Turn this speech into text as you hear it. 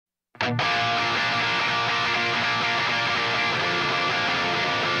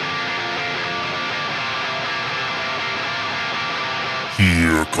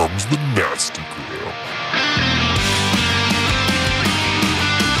Here comes the nasty gram.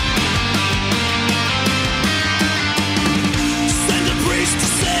 Send a priest to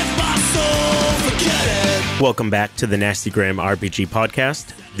save my soul, forget it. Welcome back to the Nasty Gram RPG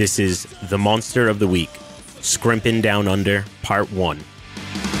podcast. This is the Monster of the Week, Scrimpin Down Under, Part 1. Feeling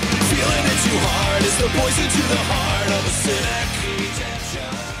it too hard is the poison to the heart of a cynic.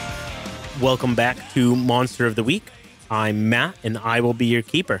 Welcome back to Monster of the Week. I'm Matt, and I will be your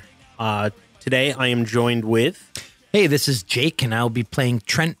keeper. Today, I am joined with... Hey, this is Jake, and I'll be playing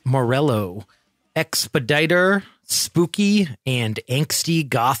Trent Morello, expediter, spooky, and angsty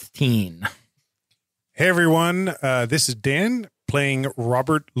goth teen. Hey everyone, this is Dan playing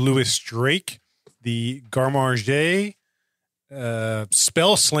Robert Louis Drake, the Garmarge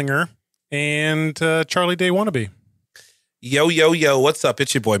spell slinger, and Charlie Day wannabe. Yo, what's up?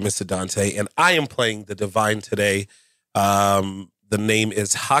 It's your boy, Mr. Dante, and I am playing the Divine today. The name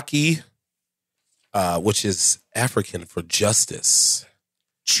is Haki, which is African for justice.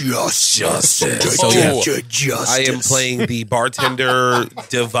 Justice. So, I am playing the bartender,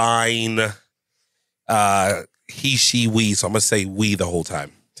 Divine, he, she, we. So I'm going to say we the whole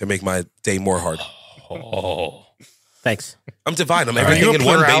time to make my day more hard. Oh. Thanks. I'm Divine. I'm everything in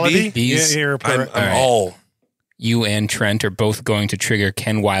one, baby. These, I'm all. You and Trent are both going to trigger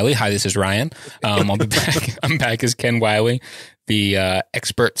Ken Wiley. Hi, this is Ryan. I'll be back. I'm back as Ken Wiley, the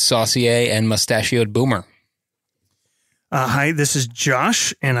expert saucier and mustachioed boomer. Hi, this is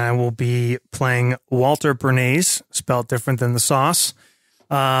Josh, and I will be playing Walter Bernays, spelled different than the sauce.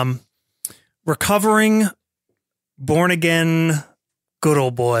 Recovering, born-again, good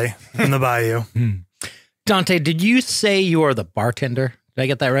old boy in the bayou. Dante, did you say you are the bartender? Did I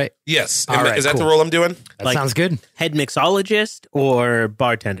get that right? Yes. All right, is that cool. the role I'm doing? That sounds good. Head mixologist or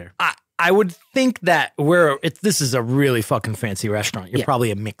bartender? I would think that this is a really fucking fancy restaurant. You're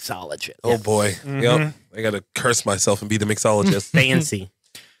probably a mixologist. Oh, boy. Yep. I got to curse myself and be the mixologist. Fancy.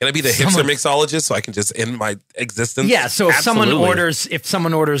 Can I be the hipster mixologist so I can just end my existence? Yeah, so if Absolutely.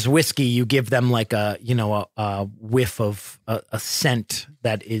 someone orders whiskey, you give them like a whiff of a scent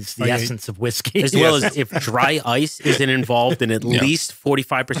that is the essence of whiskey. As well as if dry ice isn't involved in at least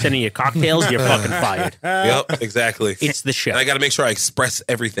 45% of your cocktails, you're fucking fired. Yep, exactly. It's the show. And I got to make sure I express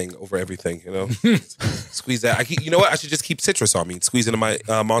everything over everything, you know? Squeeze that. You know what? I should just keep citrus on me and squeeze into my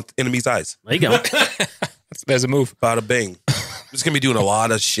enemy's eyes. There you go. There's a move. Bada bing. I'm just going to be doing a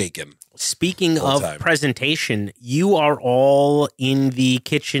lot of shaking. Speaking All of time. presentation, you are all in the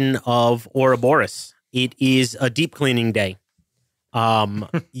kitchen of Ouroboros. It is a deep cleaning day.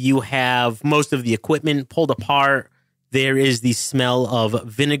 You have most of the equipment pulled apart. There is the smell of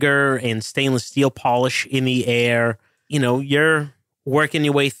vinegar and stainless steel polish in the air. You know, you're working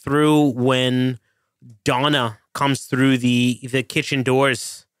your way through when Donna comes through the kitchen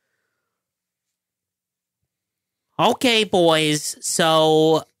doors. Okay, boys,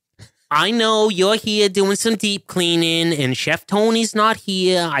 so I know you're here doing some deep cleaning, and Chef Tony's not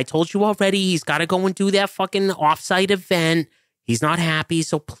here. I told you already, he's got to go and do that fucking offsite event. He's not happy,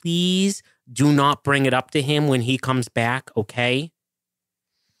 so please do not bring it up to him when he comes back, okay?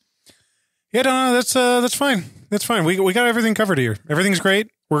 Yeah, no, that's fine. That's fine. We got everything covered here. Everything's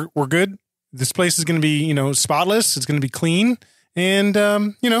great. We're good. This place is going to be, spotless. It's going to be clean, and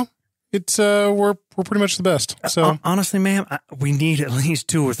it's we're pretty much the best. So Honestly, ma'am, we need at least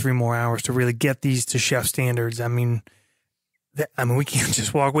 2 or 3 more hours to really get these to chef standards. I mean, we can't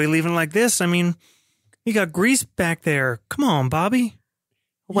just walk away leaving like this. I mean, you got grease back there. Come on, Bobby.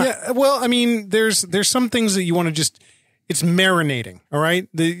 yeah, well, I mean, there's some things that you want to just. It's marinating, all right.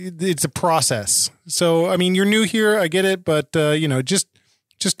 It's a process. So I mean, you're new here, I get it, but just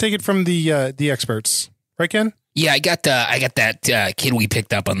take it from the experts, right, Ken? Yeah, I got that kid we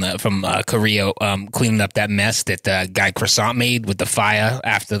picked up from Korea cleaning up that mess that guy Croissant made with the fire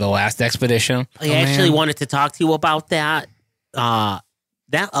after the last expedition. I actually wanted to talk to you about that.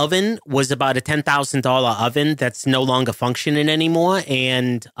 That oven was about a $10,000 oven that's no longer functioning anymore,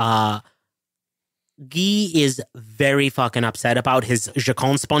 and Guy is very fucking upset about his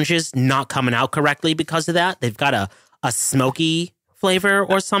Jacon sponges not coming out correctly because of that. They've got a smoky flavor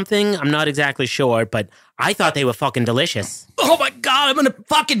or something. I'm not exactly sure, but I thought they were fucking delicious. Oh my God, I'm going to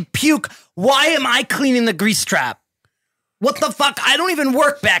fucking puke. Why am I cleaning the grease trap? What the fuck? I don't even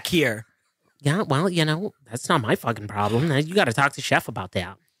work back here. Yeah, well, that's not my fucking problem. You got to talk to Chef about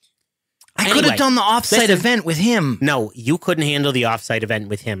that. I could have done the offsite event with him. No, you couldn't handle the offsite event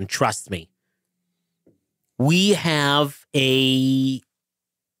with him. Trust me. We have do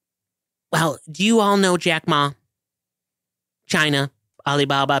you all know Jack Ma? China,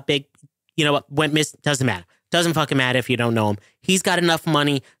 Alibaba, big, went missing, doesn't matter. Doesn't fucking matter if you don't know him. He's got enough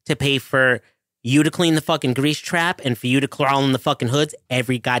money to pay for you to clean the fucking grease trap and for you to crawl in the fucking hoods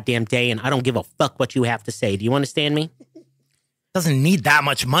every goddamn day, and I don't give a fuck what you have to say. Do you understand me? Doesn't need that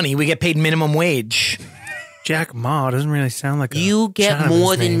much money. We get paid minimum wage. Jack Ma doesn't really sound like You get Chinaman's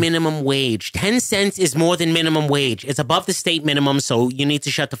more than name. minimum wage. 10 cents is more than minimum wage. It's above the state minimum, so you need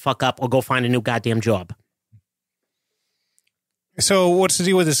to shut the fuck up or go find a new goddamn job. So what's the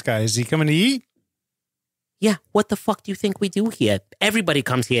deal with this guy? Is he coming to eat? Yeah, what the fuck do you think we do here? Everybody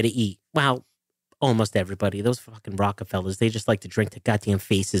comes here to eat. Well, almost everybody. Those fucking Rockefellers, they just like to drink their goddamn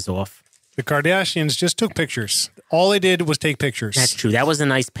faces off. The Kardashians just took pictures. All they did was take pictures. That's true. That was a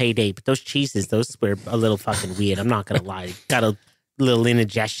nice payday, but those cheeses, those were a little fucking weird. I'm not going to lie. Got a little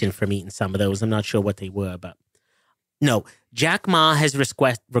indigestion from eating some of those. I'm not sure what they were, but no. Jack Ma has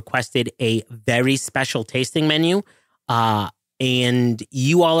requested a very special tasting menu, and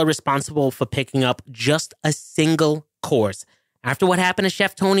you all are responsible for picking up just a single course. After what happened to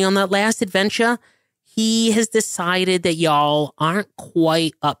Chef Tony on that last adventure, he has decided that y'all aren't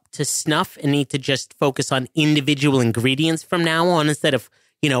quite up to snuff and need to just focus on individual ingredients from now on instead of,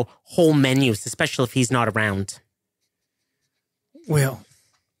 whole menus, especially if he's not around. Well,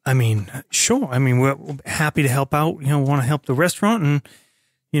 I mean, sure. I mean, we're happy to help out. Want to help the restaurant, and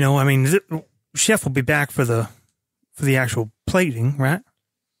the chef will be back for the actual plating, right?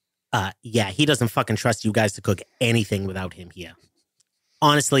 Yeah, he doesn't fucking trust you guys to cook anything without him here.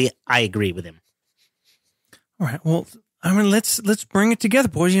 Honestly, I agree with him. All right. Well, I mean, let's bring it together,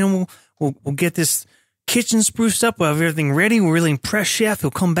 boys. We'll get this kitchen spruced up. We'll have everything ready. We'll really impress Chef. He'll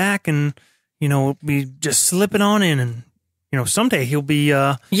come back and we'll be just slipping on in, and someday he'll be.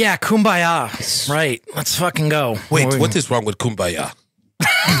 Yeah, kumbaya. Right. Let's fucking go. Wait, what is wrong with kumbaya?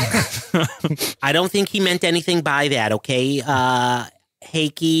 I don't think he meant anything by that. Okay,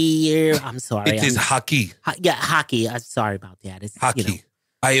 Hakey. I'm sorry. It is hockey. Yeah, hockey. I'm sorry about that. It's Hockey.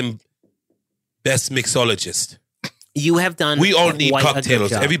 I am best mixologist. You have done. We all need quite a good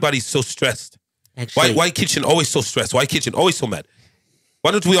cocktails. job. Everybody's so stressed. Actually, Why kitchen always so stressed? Why kitchen always so mad? Why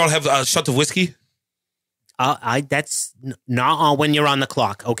don't we all have a shot of whiskey? That's not when you're on the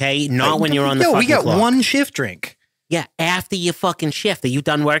clock. Okay, not when you're on the. Yo, fucking we got clock. one shift drink. Yeah, after your fucking shift. Are you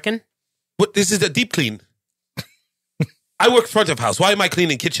done working? But this is a deep clean. I work front of house. Why am I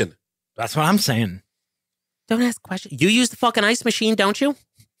cleaning kitchen? That's what I'm saying. Don't ask questions. You use the fucking ice machine, don't you?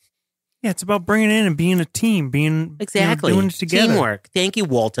 Yeah, it's about bringing in and being a team, being Exactly. doing it together. Teamwork. Thank you,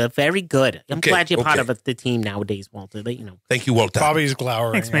 Walter. Very good. I'm Okay, glad you're part okay. of the team nowadays, Walter. Thank you, Walter. Bobby's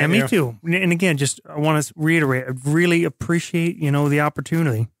glowering. Thanks, man. at Me you. too. And again, just I want to reiterate, I really appreciate the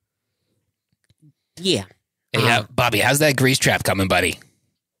opportunity. Yeah. Hey, Bobby, how's that grease trap coming, buddy?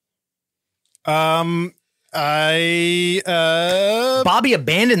 Bobby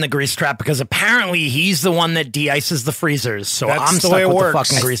abandoned the grease trap because apparently he's the one that de-ices the freezers. So That's I'm the stuck way it with works.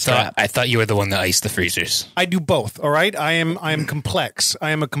 the fucking grease trap. I thought you were the one that iced the freezers. I do both. All right. I am complex.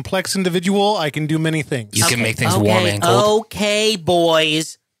 I am a complex individual. I can do many things. You can make things warm and cold. Okay,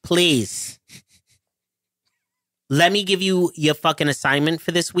 boys. Please. Let me give you your fucking assignment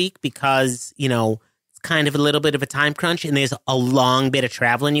for this week because, it's kind of a little bit of a time crunch and there's a long bit of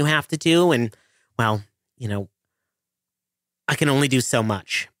traveling you have to do. And, well, I can only do so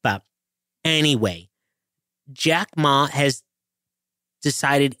much. But anyway, Jack Ma has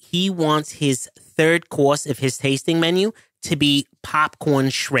decided he wants his third course of his tasting menu to be popcorn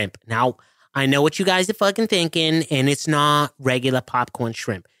shrimp. Now, I know what you guys are fucking thinking, and it's not regular popcorn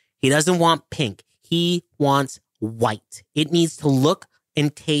shrimp. He doesn't want pink. He wants white. It needs to look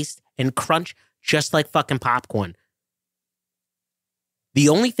and taste and crunch just like fucking popcorn. The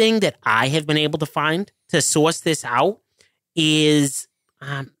only thing that I have been able to find to source this out is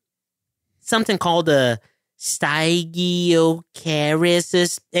something called a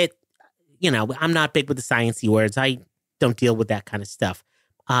Stygiocaris. I'm not big with the sciencey words. I don't deal with that kind of stuff.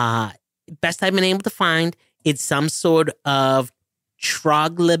 Best I've been able to find, it's some sort of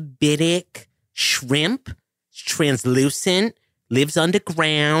troglodytic shrimp. It's translucent, lives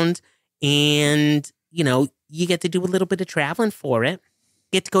underground, and, you get to do a little bit of traveling for it.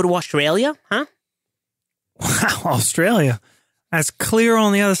 Get to go to Australia, huh? Wow, Australia. That's clear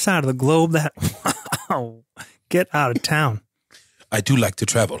on the other side of the globe. That wow, get out of town. I do like to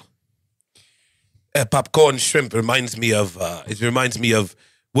travel. Popcorn shrimp reminds me of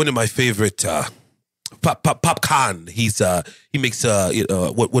one of my favorite popcorn. He makes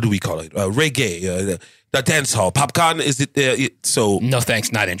what do we call it? Reggae, the dance hall. Popcorn, is it so? No,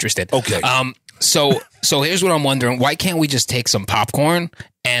 thanks. Not interested. Okay. So here's what I'm wondering. Why can't we just take some popcorn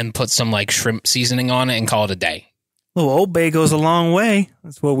and put some shrimp seasoning on it and call it a day? Little Old Bay goes a long way.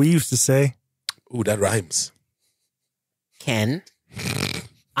 That's what we used to say. Ooh, that rhymes. Ken,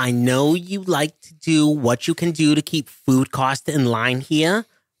 I know you like to do what you can do to keep food costs in line here,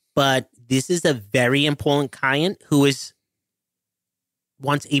 but this is a very important client who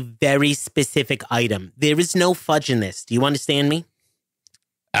wants a very specific item. There is no fudge in this. Do you understand me?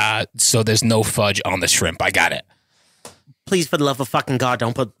 So there's no fudge on the shrimp. I got it. Please, for the love of fucking God,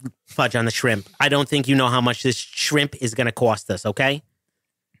 don't put fudge on the shrimp. I don't think you know how much this shrimp is going to cost us, okay?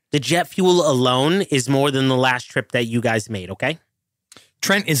 The jet fuel alone is more than the last trip that you guys made, okay?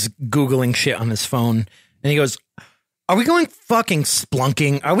 Trent is Googling shit on his phone, and he goes, are we going fucking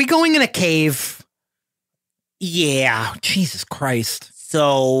splunking? Are we going in a cave? Yeah. Oh, Jesus Christ.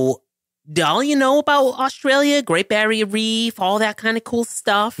 So, do all you know about Australia, Great Barrier Reef, all that kind of cool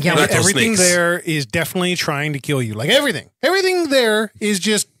stuff? Yeah, Battle Everything snakes. there is definitely trying to kill you. Like everything. Everything there is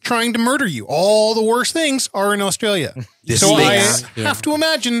just trying to murder you. All the worst things are in Australia. The So snakes. I have to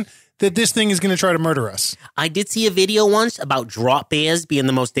imagine that this thing is going to try to murder us. I did see a video once about drop bears being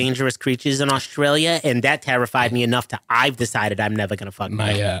the most dangerous creatures in Australia, and that terrified me enough I've decided I'm never going to fuck them.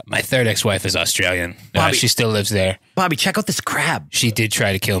 My third ex-wife is Australian. Bobby. She still lives there. Bobby, check out this crab. She did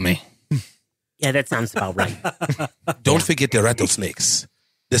try to kill me. Yeah, that sounds about right. Don't forget the rattlesnakes.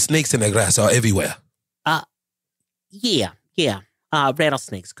 The snakes in the grass are everywhere. Yeah.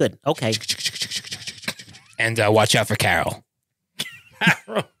 Rattlesnakes. Good. Okay. And watch out for Carol.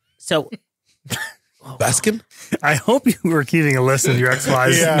 So, Baskin? I hope you were keeping a list of your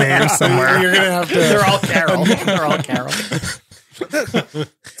ex-wife's Yeah. name somewhere. You're going to have to. They're all Carol. They're all Carol.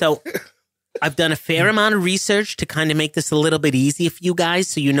 so I've done a fair amount of research to kind of make this a little bit easier for you guys,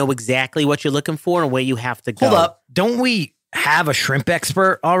 so you know exactly what you're looking for and where you have to go. Hold up. Don't we have a shrimp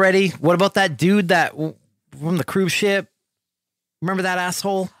expert already? What about that dude that from the cruise ship? Remember that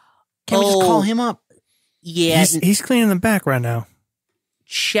asshole? Can't we just Oh. call him up? Yeah, He's cleaning the back right now.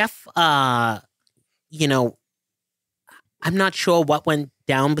 Chef. I'm not sure what went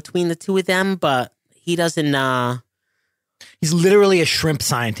down between the two of them, but he doesn't. He's literally a shrimp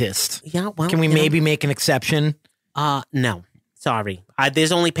scientist. Yeah. Well, Can we you know, maybe make an exception? No, sorry.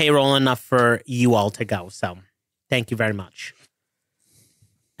 There's only payroll enough for you all to go. So, thank you very much.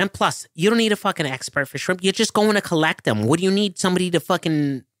 And plus, you don't need a fucking expert for shrimp. You're just going to collect them. What do you need somebody to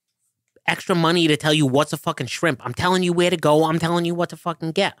fucking extra money to tell you what's a fucking shrimp? I'm telling you where to go. I'm telling you what to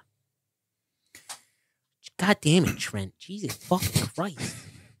fucking get. God damn it, Trent. Jesus fucking Christ.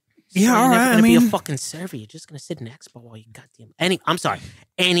 Yeah, all You're never right. gonna I be a mean, fucking server. You're just gonna sit in expo while you goddamn. I'm sorry.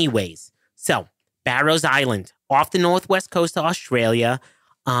 Anyways, so Barrows Island, off the northwest coast of Australia.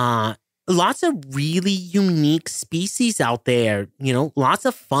 Lots of really unique species out there. You know, lots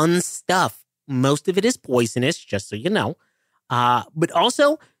of fun stuff. Most of it is poisonous, just so you know. But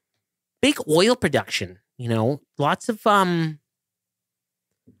also big oil production. You know, lots of well,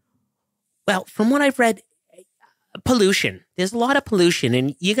 from what I've read, pollution. There's a lot of pollution,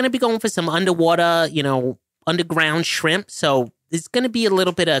 and you're going to be going for some underwater, underground shrimp. So there's going to be a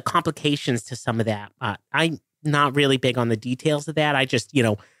little bit of complications to some of that. I'm not really big on the details of that. I just,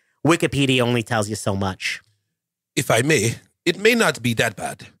 Wikipedia only tells you so much. If I may, it may not be that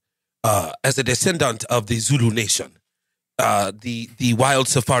bad. As a descendant of the Zulu nation, the wild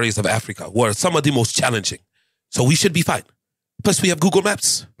safaris of Africa were some of the most challenging. So we should be fine. Plus, we have Google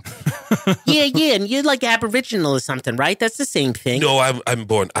Maps. Yeah, and you're like Aboriginal or something, right? That's the same thing. No, I'm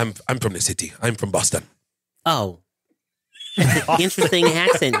from the city. I'm from Boston. Oh. Interesting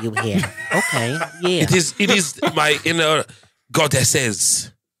accent you hear. Okay, yeah. It is my inner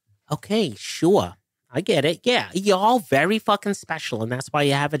goddesses. Okay, sure. I get it. Yeah, you're all very fucking special, and that's why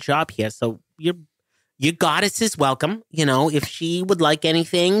you have a job here. So your goddess is welcome. If she would like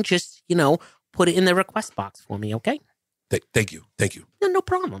anything, just, put it in the request box for me, okay? Thank you. No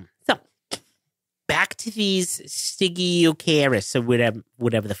problem. So, back to these Stygiocaris or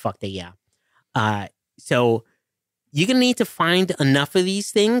whatever the fuck they are. So, you're going to need to find enough of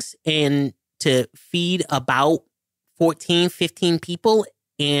these things and to feed about 14, 15 people,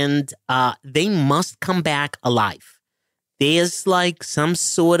 and they must come back alive. There's like some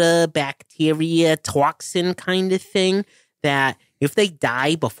sort of bacteria, toxin kind of thing that if they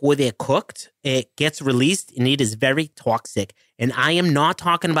die before they're cooked, it gets released and it is very toxic. And I am not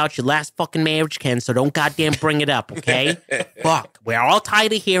talking about your last fucking marriage, Ken, so don't goddamn bring it up, okay? Fuck, we're all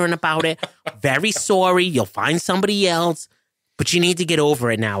tired of hearing about it. Very sorry, you'll find somebody else, but you need to get over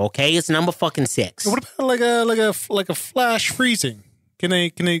it now, okay? It's number fucking 6. What about like a flash freezing? Can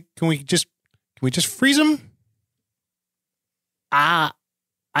we just freeze them?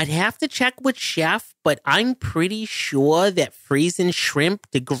 I'd have to check with Chef, but I'm pretty sure that freezing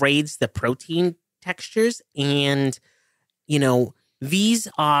shrimp degrades the protein textures, and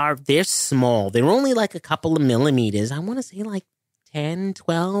they're small. They're only like a couple of millimeters. I want to say like 10,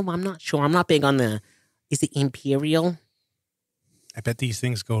 12. I'm not sure. I'm not big on is it Imperial? I bet these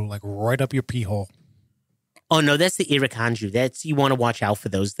things go like right up your pee hole. Oh, no, that's the Irukandju. You want to watch out for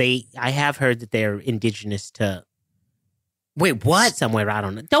those. I have heard that they're indigenous to... Wait, what? Somewhere, I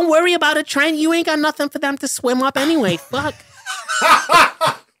don't know. Don't worry about it, Trent. You ain't got nothing for them to swim up anyway. Fuck.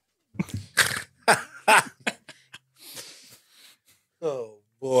 Oh,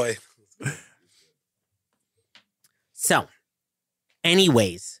 boy. So,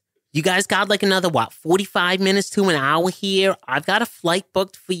 anyways, you guys got like another, 45 minutes to an hour here. I've got a flight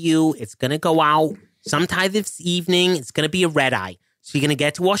booked for you. It's going to go out sometime this evening. It's going to be a red eye. So you're going to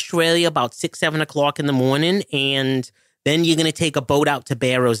get to Australia about 6, 7 o'clock in the morning, and then you're going to take a boat out to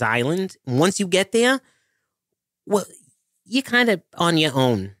Barrows Island. And once you get there, well, you're kind of on your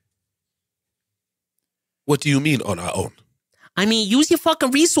own. What do you mean on our own? I mean, use your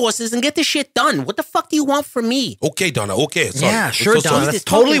fucking resources and get this shit done. What the fuck do you want from me? Okay, Donna. Okay. Sorry. Yeah, I'm sure, so Donna. sorry. That's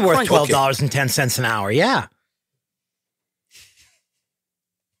totally worth Okay. $12.10 an hour. Yeah.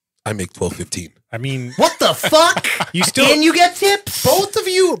 I make $12.15. I mean, What the fuck? you still And you get tips? both of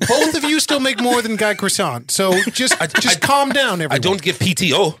you still make more than Guy Croissant. So just calm down, everyone. I don't get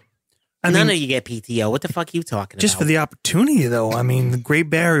PTO. None of you get PTO. What the fuck are you talking Just about? for the opportunity, though. I mean, the Great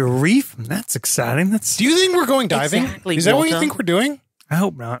Barrier Reef, that's exciting. That's. Do you think we're going diving? Exactly, Is that what you Walter. think we're doing? I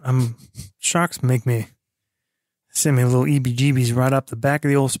hope not. Sharks send me a little EBGBs right up the back of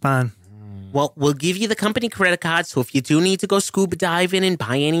the old spine. Well, we'll give you the company credit card, so if you do need to go scuba diving and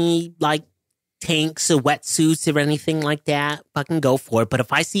buy any, like, tanks or wetsuits or anything like that, fucking go for it. But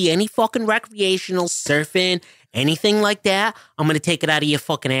if I see any fucking recreational, surfing, anything like that, I'm going to take it out of your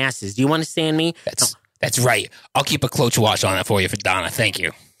fucking asses. Do you understand me? That's right. I'll keep a close watch on it for you, for Donna. Thank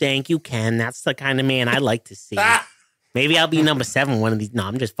you. Thank you, Ken. That's the kind of man I like to see. Maybe I'll be number 7 one of these. No,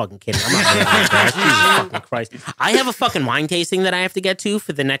 I'm just fucking kidding. I'm not doing that. Jesus fucking Christ. I have a fucking wine tasting that I have to get to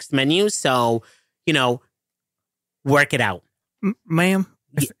for the next menu, so, work it out. Ma'am,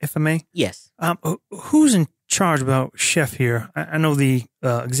 if I may. Yes. Who's in charge about chef here? I know the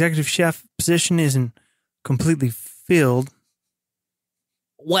executive chef position isn't completely filled.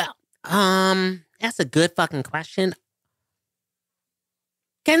 Well, that's a good fucking question.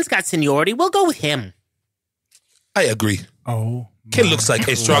 Ken's got seniority. We'll go with him. I agree. Oh, Ken looks like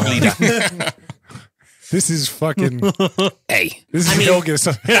a strong leader. this is fucking. Hey, This is Gilgis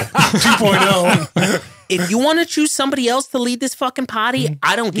 2.0. If you want to choose somebody else to lead this fucking party,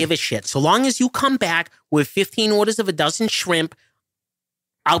 I don't give a shit. So long as you come back with 15 orders of a dozen shrimp,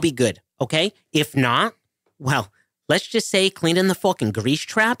 I'll be good, okay? If not, well, let's just say cleaning the fucking grease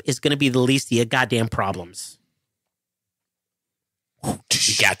trap is going to be the least of your goddamn problems. you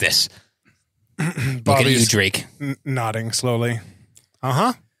got this. Look at you, Bobby's Drake. nodding slowly. Uh-huh.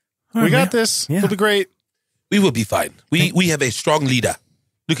 All We right, got man. this. Yeah. It'll be great. We will be fine. We have a strong leader.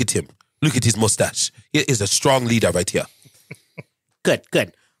 Look at him. Look at his mustache. He is a strong leader right here. Good.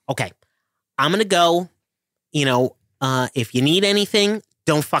 Okay. I'm going to go. If you need anything,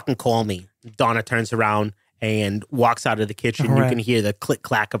 don't fucking call me. Donna turns around and walks out of the kitchen. All You right. can hear the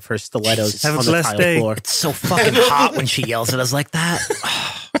click-clack of her stilettos Have a on the blessed tile day. floor. It's so fucking hot when she yells at us like that.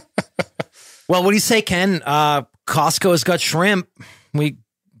 Well, what do you say, Ken? Costco's got shrimp. We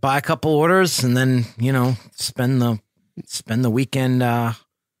buy a couple orders and then, spend the weekend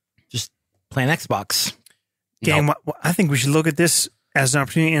just playing Xbox. Gang, I think we should look at this as an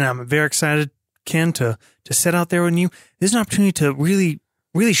opportunity, and I'm very excited, Ken, to set out there with you. There's an opportunity to really,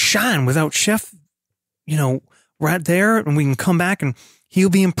 really shine without Chef, right there, and we can come back and he'll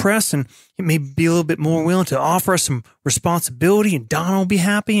be impressed, and he may be a little bit more willing to offer us some responsibility, and Donna will be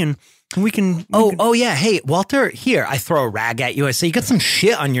happy, and we can. Oh yeah. Hey, Walter, here, I throw a rag at you. I say, you got some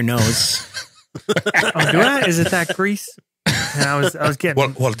shit on your nose. do I? Is it that grease? And I was getting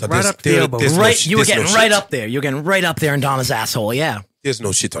Walter, right up to the elbow. there's no Right, sh- you were there's no getting right shit. up there. You're getting right up there in Donna's asshole. Yeah. There's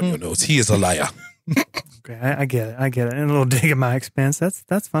no shit on your nose. He is a liar. Okay, I get it. And a little dig at my expense.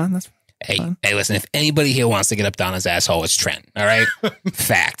 That's fine. That's Hey, listen, if anybody here wants to get up Donna's asshole, it's Trent. All right?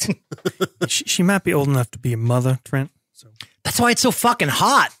 Fact. she might be old enough to be a mother, Trent. So That's why it's so fucking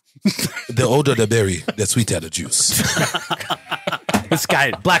hot. The older the berry, the sweeter the juice. This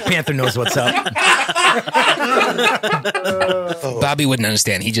guy, Black Panther, knows what's up. Bobby wouldn't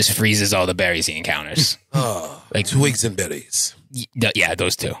understand. He just freezes all the berries he encounters. Like twigs and berries. Yeah,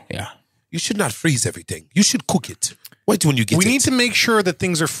 those two. Yeah. You should not freeze everything. You should cook it. Wait when you get We it. need to make sure that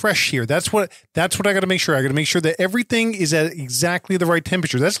things are fresh here. That's what I got to make sure. I got to make sure that everything is at exactly the right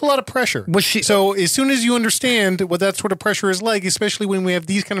temperature. That's a lot of pressure. So as soon as you understand what that sort of pressure is like, especially when we have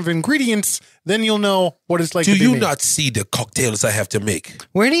these kind of ingredients, then you'll know what it's like. Do to be you made. not see the cocktails I have to make?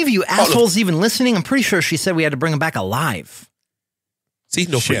 Were any of you assholes even listening? I'm pretty sure she said we had to bring him back alive. See,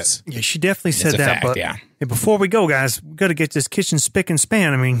 no Shit. freeze. Yeah, she definitely said a that. fact, but yeah. hey, before we go, guys, we got to get this kitchen spick and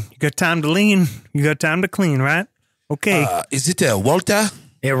span. I mean, you got time to lean, you got time to clean, right? Okay. Is it Walter?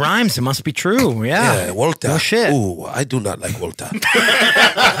 It rhymes. It must be true. Yeah. Yeah, Walter. No shit. Oh, I do not like Walter.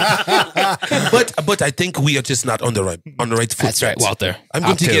 but I think we are just not on the right foot. That's right, Walter. I'm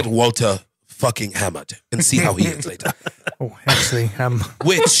going Up to to. get Walter fucking hammered and see how he is later. Oh, actually, I'm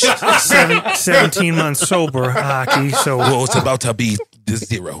Which 17 months sober, Hockey. So was about to be the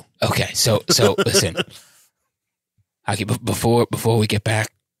 0. Okay, so listen, Hockey. Before we get back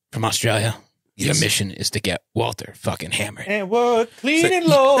from Australia, your mission is to get Walter fucking hammered. and we're cleaning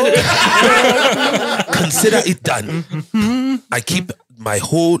low. Consider it done. I keep my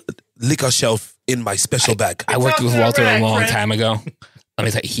whole liquor shelf in my special bag. I worked with Walter a long time ago. Let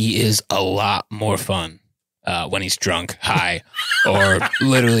me tell you, he is a lot more fun when he's drunk, high, or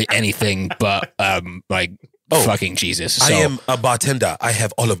literally anything but like fucking Jesus. So, I am a bartender. I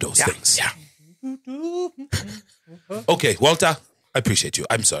have all of those things. Yeah. Okay, Walter, I appreciate you.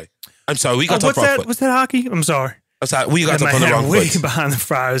 I'm sorry. We got What's off our that? foot. What's that, Hockey? I'm sorry. I'm sorry. We got Had up my on the head wrong way foot. behind the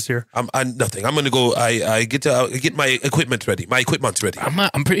fries here. I'm nothing. I'm gonna go. I get my equipment ready. My equipment's ready.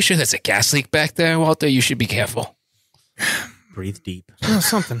 I'm pretty sure there's a gas leak back there, Walter. You should be careful. Breathe deep. Oh,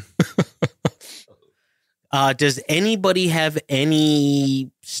 something. Does anybody have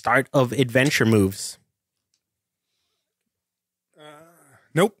any start of adventure moves?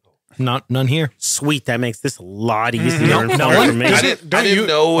 Nope. None here. Sweet, that makes this a lot easier. No for one? me. I didn't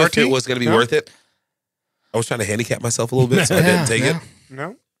know if RT? it was gonna be worth it. I was trying to handicap myself a little bit, so I didn't take it.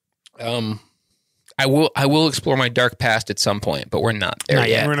 No. I will explore my dark past at some point, but we're not there Not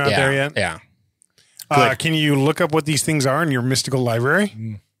yet. yet. We're not Yeah, there yet? Yeah. Can you look up what these things are in your mystical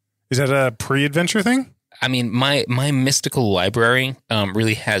library? Is that a pre-adventure thing? I mean, my mystical library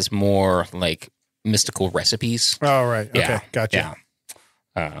really has more like mystical recipes. Oh, right. Okay. Yeah, Gotcha.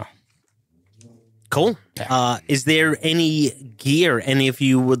 Yeah. Cool. Is there any gear any of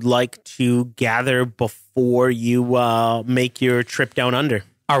you would like to gather before you make your trip down under?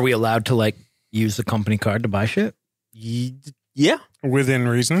 Are we allowed to like use the company card to buy shit? Yeah. Within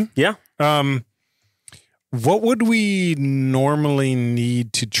reason. Yeah. What would we normally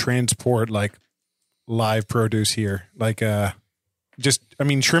need to transport like live produce here? Like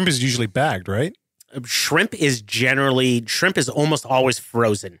shrimp is usually bagged, right? Shrimp is almost always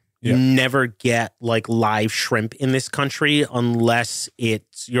frozen. Yeah. You never get like live shrimp in this country unless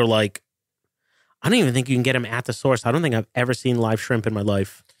you're like, I don't even think you can get them at the source. I don't think I've ever seen live shrimp in my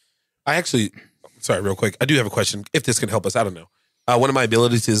life. Sorry, real quick. I do have a question. If this can help us, I don't know. One of my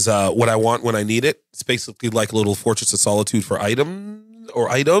abilities is what I want when I need it. It's basically like a little fortress of solitude for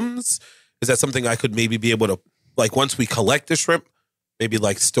items. Is that something I could maybe be able to, like, once we collect the shrimp, maybe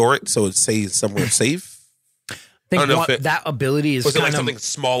like store it so it stays somewhere safe? I don't know think if that ability is Was it kind like of something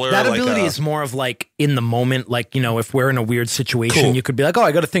smaller? that like ability is more of like in the moment, like, you know, if we're in a weird situation, Cool. you could be like, oh,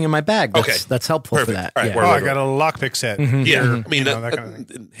 I got a thing in my bag. That's helpful Perfect. for that. All right, Yeah. we're- Oh, I got a lockpick set. Yeah, Here, I mean, that kind of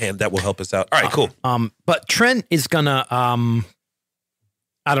thing. hand that will help us out. All right, cool. But Trent is gonna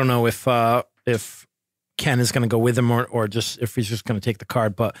I don't know if Ken is gonna go with him or just if he's just gonna take the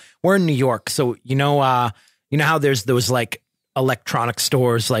card, but we're in New York, so you know how there's those like electronic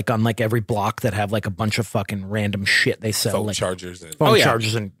stores like on like every block that have like a bunch of fucking random shit they sell, Phone like chargers and phone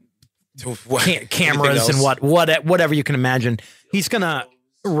chargers and cameras and whatever you can imagine. He's gonna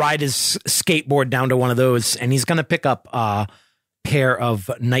ride his skateboard down to one of those, and he's gonna pick up a pair of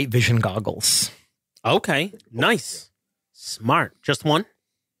night vision goggles. Okay. Nice. Smart. Just one?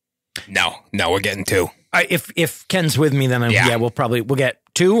 No, we're getting two. If Ken's with me, then Yeah. we'll get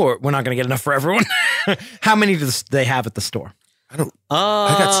two, or we're not gonna get enough for everyone. How many do they have at the store? I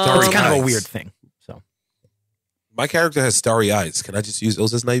got starry It's kind of a eyes. weird thing. So My character has starry eyes. Can I just use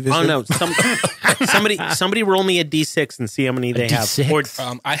those as night vision? Oh no! Somebody roll me a d6 and see how many they have. D6?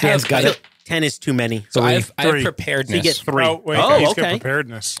 Or I Dan's have got it. 10 is too many. So I have Three. So preparedness. you get 3. Oh, wait. Oh, He's got okay.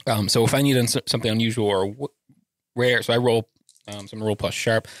 preparedness. So if I need something unusual or rare, so I roll. So I'm gonna roll plus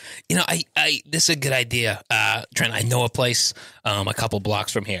sharp. You know, I this is a good idea, Trent. I know a place a couple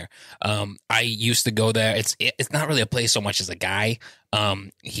blocks from here. I used to go there. It's not really a place so much as a guy.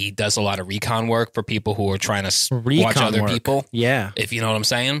 He does a lot of recon work for people who are trying to watch other work. people. Yeah, If you know what I'm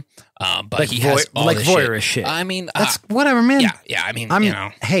saying. But like he has all like this voyeurist shit. I mean, That's whatever, man. yeah. I mean, I'm you know,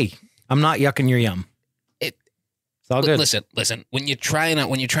 hey, I'm not yucking your yum. It- It's all good. Listen. When you're trying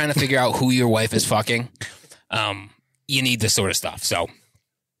to figure out who your wife is fucking, you need this sort of stuff. So,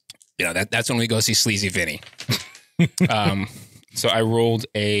 that's when we go see Sleazy Vinny. So I rolled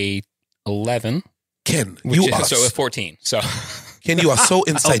a 11. Ken, so a 14. So Ken, you are so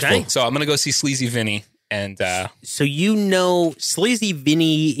insightful. Okay. So I'm gonna go see Sleazy Vinny, and So Sleazy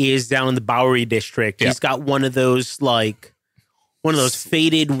Vinny is down in the Bowery district. Yeah. He's got one of those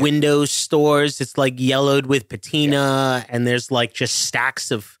faded window stores. It's like yellowed with patina, and there's like just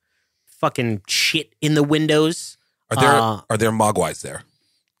stacks of fucking shit in the windows. Are there mogwais there?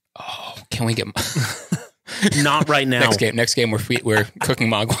 oh, can we get Not right now. next game we're cooking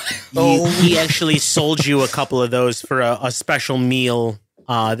mogwai. He actually sold you a couple of those for a special meal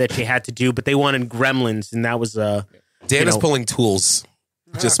that you had to do, but they wanted gremlins, and that was Dan is pulling tools.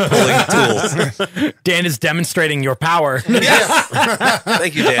 Just pulling tools. Dan is demonstrating your power.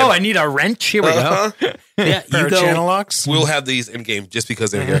 Thank you, Dan. Oh, I need a wrench. Here we go. yeah. Pair of channel locks. We'll have these in game just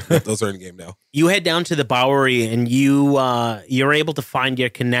because they're here. Those are in game now. You head down to the Bowery, and you're able to find your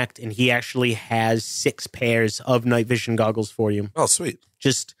Connect, and he actually has 6 pairs of night vision goggles for you. Oh, sweet.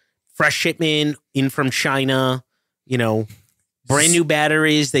 Just fresh shipment in from China. Brand new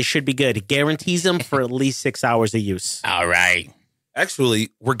batteries. They should be good. It guarantees them for at least 6 hours of use. All right. Actually,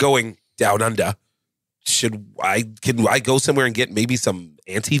 we're going down under. Can I go somewhere and get maybe some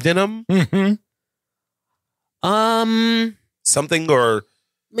anti-venom? Something, or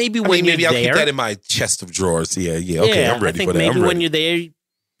Maybe maybe I'll keep there. that in my chest of drawers. Yeah. Okay, I'm ready I think for that. maybe I'm when ready. you're there,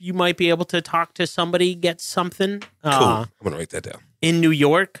 you might be able to talk to somebody, get something. Cool. I'm gonna write that down. In New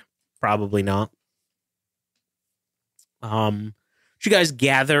York, probably not. You guys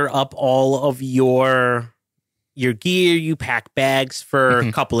gather up all of your gear. You pack bags for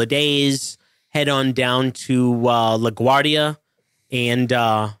a couple of days. Head on down to LaGuardia and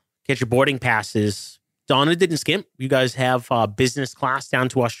get your boarding passes. Donna didn't skimp. You guys have business class down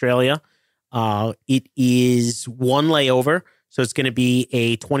to Australia. It is one layover, so it's going to be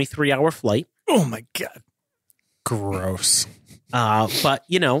a 23-hour flight. Oh my God. Gross. But,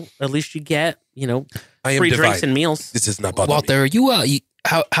 at least you get, I am free drinks divided. and meals. This is not bothering me. Walter,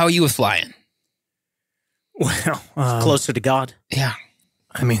 how are you with flying? Well, Closer to God. Yeah.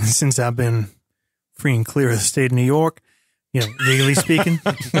 I mean, since I've been free and clear of the state of New York, legally speaking,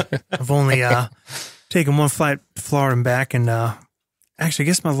 I've only taken one flight to Florida and back. And actually, I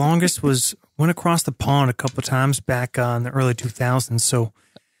guess my longest went across the pond a couple of times back in the early 2000s. So,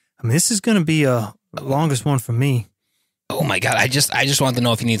 I mean, this is going to be the longest one for me. Oh my God! I just wanted to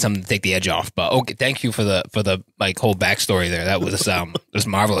know if you need something to take the edge off. But okay, thank you for the whole backstory there. That was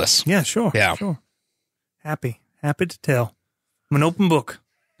marvelous. Yeah, sure. Yeah. Sure. Happy to tell. I'm an open book.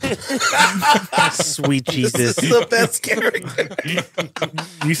 Sweet Jesus. This is the best character.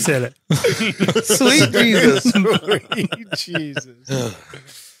 You said it. Sweet Jesus.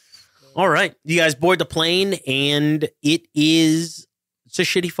 Jesus. All right. You guys board the plane, and it's a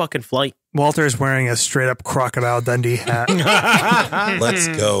shitty fucking flight. Walter is wearing a straight up Crocodile Dundee hat. Let's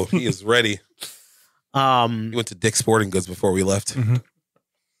go. He is ready. He went to Dick's Sporting Goods before we left.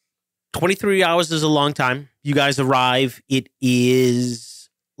 23 hours is a long time. You guys arrive. It is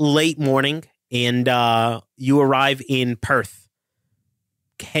late morning, and you arrive in Perth.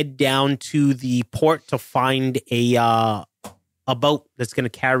 Head down to the port to find a boat that's going to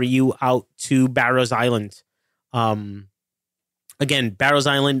carry you out to Barrows Island. Again, Barrows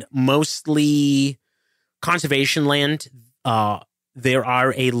Island, mostly conservation land. There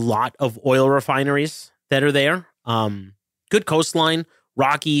are a lot of oil refineries that are there. Good coastline,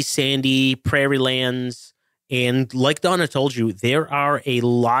 rocky, sandy, prairie lands. And like Donna told you, there are a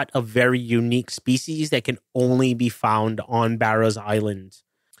lot of very unique species that can only be found on Barrows Island.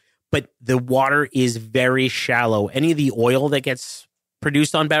 But the water is very shallow. Any of the oil that gets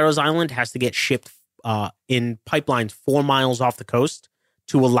produced on Barrows Island has to get shipped in pipelines 4 miles off the coast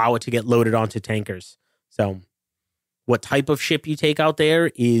to allow it to get loaded onto tankers. So what type of ship you take out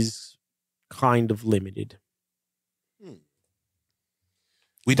there is kind of limited.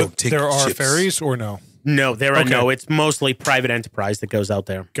 We don't take There are ships. ferries or no? No, there are Okay. no. It's mostly private enterprise that goes out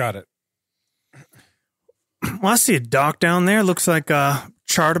there. Got it. Well, I see a dock down there. Looks like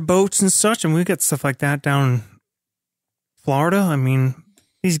charter boats and such, and we got stuff like that down in Florida. I mean,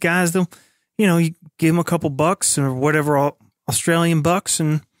 these guys, though, you give them a couple bucks or whatever, Australian bucks,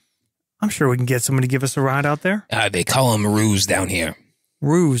 and I'm sure we can get somebody to give us a ride out there. They call them roos down here.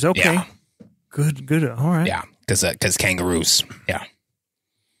 Ruse, okay. Yeah. Good. All right. Yeah, because kangaroos. Yeah,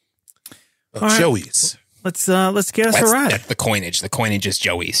 All right. Joey's. Let's get us a ride. That's the coinage. The coinage is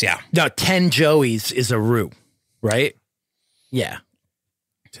Joey's. Yeah. No, 10 Joeys is a roux, right? Yeah.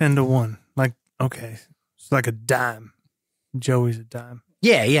 10 to 1. Like, okay. It's like a dime. Joey's a dime.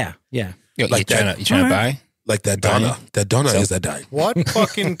 Yeah. Yo, Like you that. trying to buy? Like that Donna. That Donna is a dime. What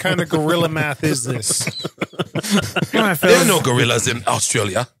fucking kind of gorilla math is this? All right, There are fellas. no gorillas in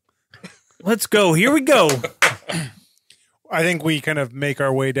Australia. Let's go. Here we go. I think we kind of make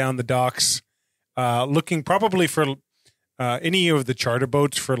our way down the docks, looking probably for any of the charter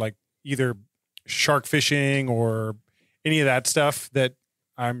boats for like either shark fishing or any of that stuff that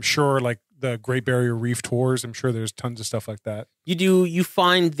I'm sure like the Great Barrier Reef tours. I'm sure there's tons of stuff like that. You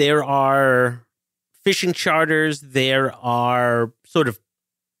find there are fishing charters, there are sort of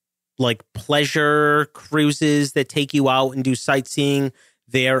like pleasure cruises that take you out and do sightseeing.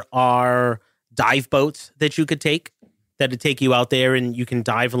 There are dive boats that you could take that would take you out there and you can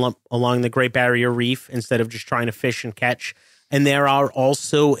dive along the Great Barrier Reef instead of just trying to fish and catch. And there are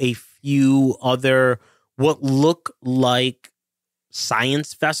also a few other what look like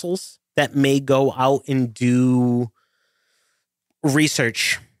science vessels that may go out and do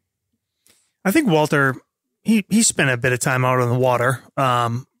research. I think Walter, he spent a bit of time out on the water.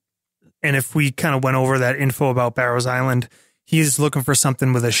 And if we kind of went over that info about Barrows Island, he's looking for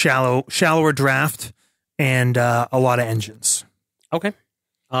something with a shallower draft and a lot of engines. Okay.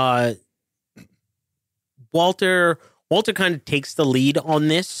 Walter kind of takes the lead on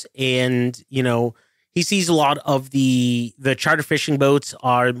this, and he sees a lot of the charter fishing boats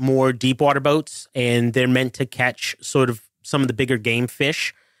are more deep water boats, and they're meant to catch sort of some of the bigger game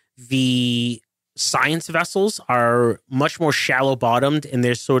fish. The science vessels are much more shallow bottomed, and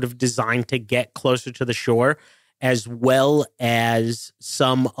they're sort of designed to get closer to the shore, as well as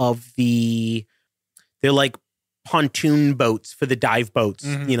some of they're like pontoon boats for the dive boats.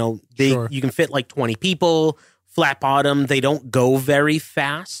 Sure. You can fit like 20 people, flat bottom. They don't go very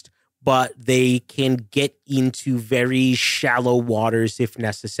fast, but they can get into very shallow waters if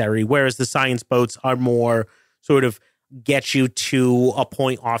necessary. Whereas the science boats are more sort of get you to a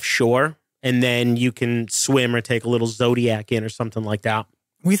point offshore, and then you can swim or take a little Zodiac in or something like that.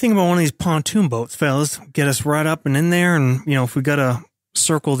 We think about one of these pontoon boats, fellas. Get us right up and in there, and if we got to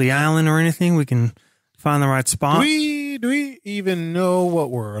circle the island or anything, we can find the right spot. Do we even know what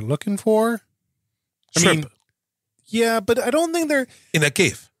we're looking for? Shrimp Yeah, but I don't think they're in a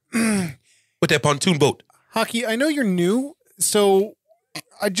cave with that pontoon boat. Hockey. I know you're new, so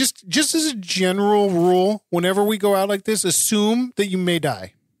I just as a general rule, whenever we go out like this, assume that you may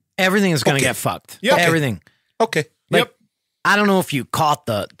die. Everything is going to Okay. get fucked. Yep. Okay. Everything. Okay. Like, Yep. I don't know if you caught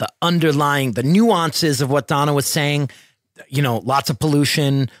the underlying, the nuances of what Donna was saying. Lots of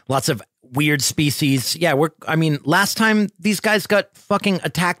pollution, lots of weird species. Yeah, last time these guys got fucking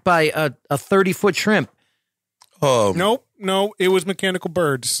attacked by a 30-foot shrimp. No, it was mechanical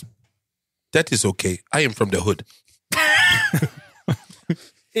birds. That is okay. I am from the hood.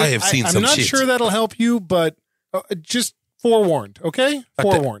 I have seen I'm some not shit. sure that'll help you, but just forewarned, okay?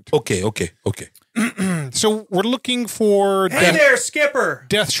 Forewarned. Okay. So we're looking for Hey there, Skipper.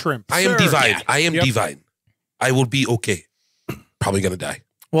 death shrimp. I am divine. I am Yep. divine. I will be okay. Probably gonna die.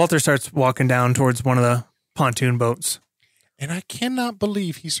 Walter starts walking down towards one of the pontoon boats. And I cannot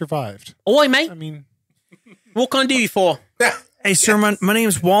believe he survived. Oi, mate. I mean, What can I do you for? Hey, sir, my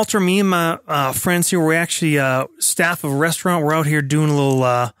name's Walter. Me and my friends here, we're actually staff of a restaurant. We're out here doing a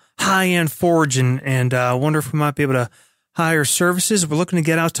little high-end foraging, and wonder if we might be able to hire services. We're looking to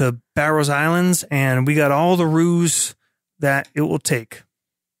get out to Barrows Islands, and we got all the ruse that it will take.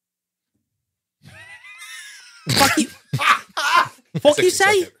 Fuck you. Fuck you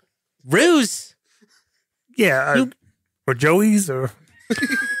say? Ruse. Yeah, or Joey's, or...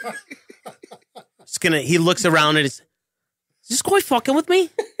 He looks around and is this guy fucking with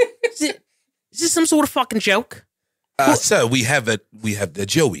me? Is this some sort of fucking joke? Sir, we have the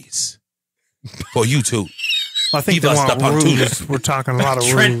Joeys for you too. I think Give they us want the pontoon. ruse. We're talking a lot of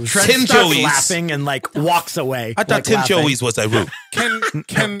Trent ruse. Tim starts Joey's. laughing and walks away. I thought like, Tim laughing. Joeys was a root.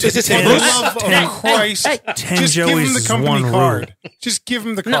 can Is this for a the ruse? love of Hey, Christ, hey, Ten just give him Joey's the is company one card. Just give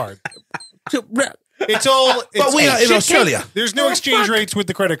him the card. So, It's all. But we are in Australia. There's no exchange rates with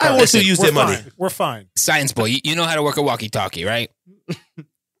the credit I card. want to use We're their money. fine. We're fine. Science boy, you know how to work a walkie-talkie, right?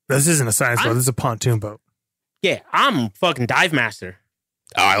 This isn't a science boat. This is a pontoon boat. yeah, I'm fucking dive master.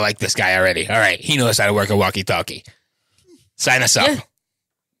 Oh, I like this guy already. All right, he knows how to work a walkie-talkie. Sign us up.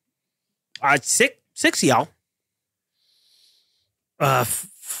 Yeah. Six of y'all.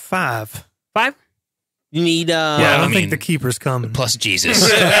 5. 5? You need Yeah, I Well, don't I think mean, the keeper's coming. Plus Jesus.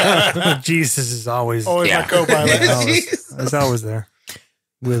 Jesus is always, Always Yeah. let go by that. is always there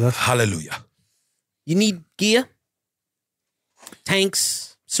with us. Hallelujah. you need gear,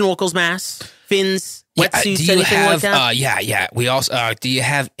 tanks, Snorkels, masks, fins, do wetsuits, you anything have, like that? yeah. We also, do you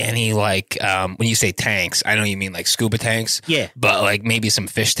have any, like, when you say tanks, I know you mean like scuba tanks. Yeah. But like maybe some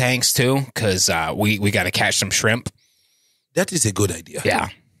fish tanks too, because we got to catch some shrimp. That is a good idea. Yeah.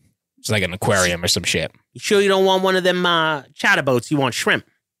 It's like an aquarium or some shit. You sure you don't want one of them chowder boats? You want shrimp?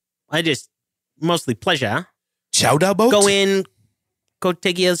 I just mostly pleasure. Huh? Chowder boat? Go in, go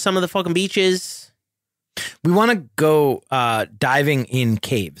take you to some of the fucking beaches. We want to go diving in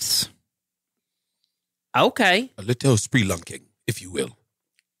caves. Okay. A little spelunking, if you will.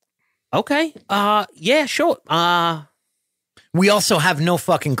 Okay. Yeah, sure. We also have no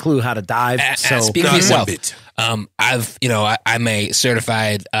fucking clue how to dive. So Speak for Not yourself. one bit. I'm a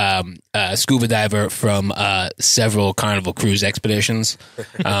certified scuba diver from several Carnival cruise expeditions.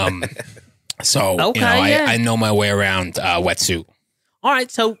 So Okay, yeah. I know my way around wetsuit. All right,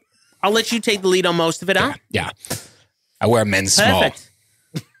 so I'll let you take the lead on most of it, huh? Yeah, I wear men's small. Perfect.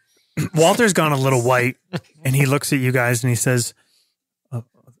 Walter's gone a little white, and he looks at you guys and he says,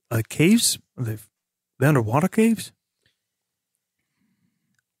 caves? Are they underwater caves?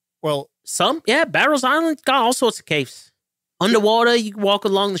 Well, Barrows Island's got all sorts of caves. Underwater, you can walk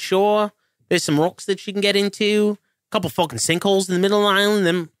along the shore. There's some rocks that you can get into. A couple fucking sinkholes in the middle of the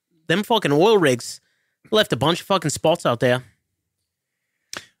island. Them fucking oil rigs left a bunch of fucking spots out there.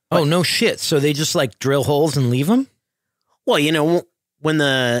 Oh, no shit. So they just like drill holes and leave them? Well, you know, when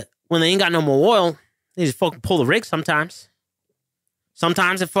they ain't got no more oil, they just fucking pull the rig sometimes.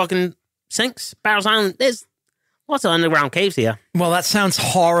 Sometimes it fucking sinks. Barrows Island, there's lots of underground caves here. Well, that sounds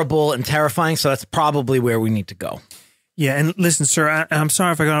horrible and terrifying. So that's probably where we need to go. Yeah, and listen, sir, I'm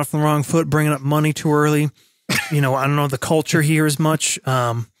sorry if I got off on the wrong foot bringing up money too early. I don't know the culture here as much.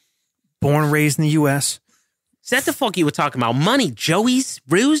 Born and raised in the U.S. Is that the fuck you were talking about? Money, Joey's,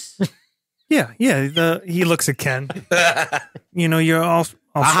 Ruse? Yeah. He looks at Ken. You're all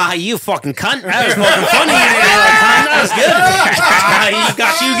You fucking cunt. That was fucking funny. That was good. He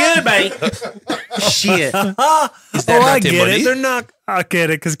got you good, buddy. Shit. I get it. They're not. I get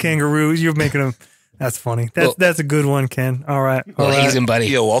it because kangaroos. You're making them. That's funny. That's a good one, Ken. All right. He's in, buddy.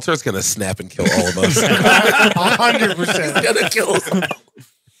 Yo, Walter's going to snap and kill all of us. 100%. He's going to kill us all.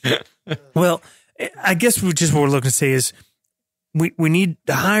 Well, I guess what we're looking to say is we need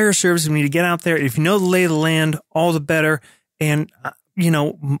to hire a service. We need to get out there. If you know the lay of the land, all the better. And,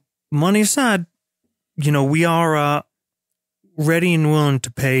 money aside, we are ready and willing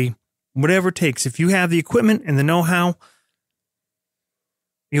to pay whatever it takes. If you have the equipment and the know-how,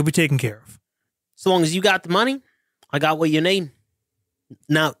 you'll be taken care of. So long as you got the money, I got what you need.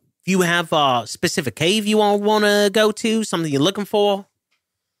 Now, if you have a specific cave you all want to go to, something you're looking for,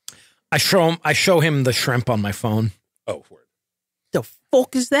 I show him the shrimp on my phone. Oh, word. the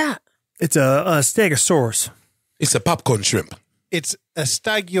fuck is that? It's a stegosaurus. It's a popcorn shrimp. It's a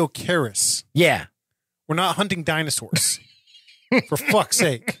Stagiocaris. Yeah. We're not hunting dinosaurs. For fuck's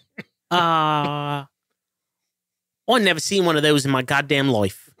sake. I've never seen one of those in my goddamn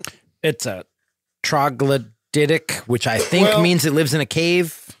life. It's a troglodytic, which I think means it lives in a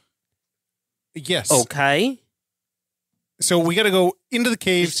cave. Yes. Okay. So we got to go into the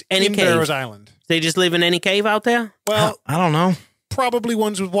caves Any in cave. Barrows Island. They just live in any cave out there? Well, I don't know. probably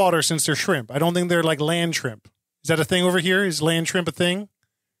ones with water since they're shrimp. I don't think they're like land shrimp. Is that a thing over here? Is land shrimp a thing?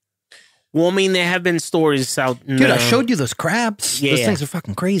 Well, I mean, there have been stories out in Dude, I showed you those crabs. Yeah. Those things are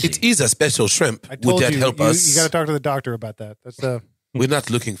fucking crazy. It is a special shrimp. I told Would that you, help you, us? You got to talk to the doctor about that. That's We're not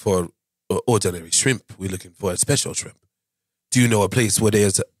looking for ordinary shrimp. We're looking for a special shrimp. Do you know a place where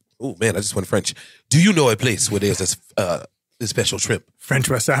there's oh man, I just went French. Do you know a place where there's a special shrimp? French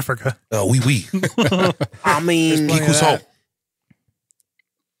West Africa. Oui, oui. I mean, plenty of that.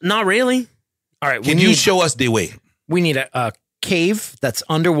 not really. All right, Can you show us the way? we need a cave that's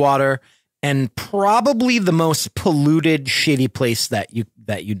underwater and probably the most polluted, shitty place that you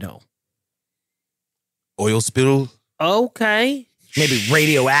know. Oil spill? Okay. Maybe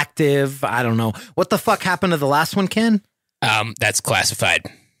radioactive. I don't know. What the fuck happened to the last one, Ken? That's classified.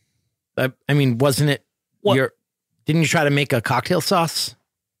 I mean, wasn't it What? didn't you try to make a cocktail sauce?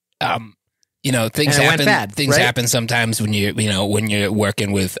 Things And it went happen. bad, Things right? happen sometimes when you're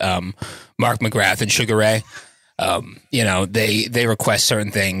working with Mark McGrath and Sugar Ray. They request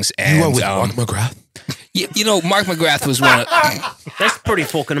certain things, and You are with Mark McGrath? Mark McGrath was one of. That's pretty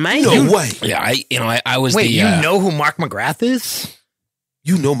fucking amazing. No way. Yeah, I was Wait, the. you know who Mark McGrath is?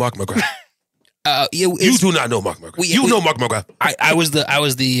 You know Mark McGrath. You do not know Mark McGrath. You know Mark McGrath. I was the.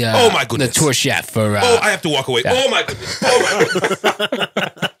 Oh, my goodness. The tour chef for. I have to walk away. yeah. Oh my goodness. Oh my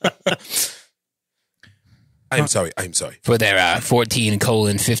goodness. I'm sorry. for their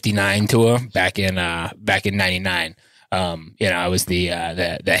 14:59 tour back in '99. I was the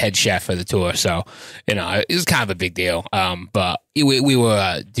head chef for the tour, so it was kind of a big deal. But we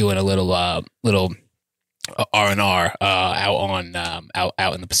were doing a little R&R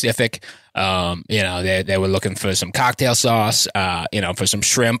out in the Pacific. They were looking for some cocktail sauce, for some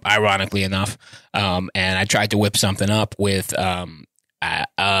shrimp, ironically enough. And I tried to whip something up with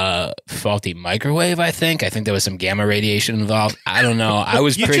faulty microwave. I think there was some gamma radiation involved. I don't know. I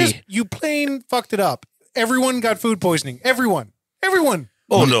was you plain fucked it up. Everyone got food poisoning. Everyone.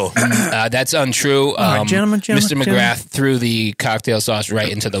 Oh no, that's untrue. right, gentlemen, Mr. McGrath threw the cocktail sauce right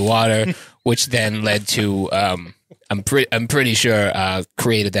into the water, which then led to I'm pretty sure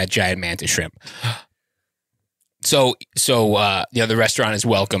created that giant manta shrimp. So the restaurant is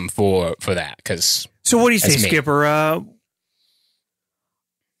welcome for that because. So what do you say, Skipper?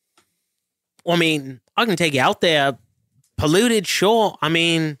 I mean, I can take you out there. Polluted, sure. I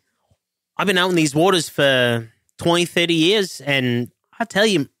mean, I've been out in these waters for 20, 30 years, and I tell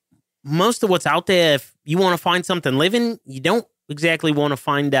you, most of what's out there, if you want to find something living, you don't exactly want to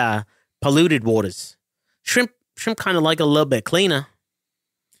find polluted waters. Shrimp kind of like a little bit cleaner.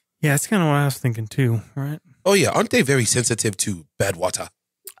 Yeah, that's kind of what I was thinking too, right? Oh yeah, aren't they very sensitive to bad water?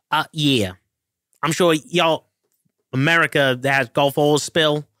 Yeah. I'm sure y'all, America, that Gulf oil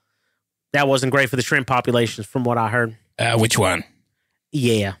spill, that wasn't great for the shrimp populations from what I heard. Which one?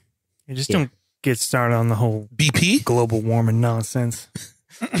 Yeah. You just don't get started on the whole BP? global warming nonsense.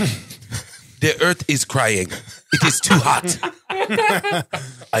 The earth is crying. It is too hot.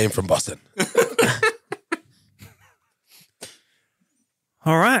 I am from Boston.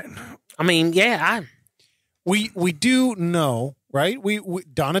 All right. I mean, yeah, We do know, right? We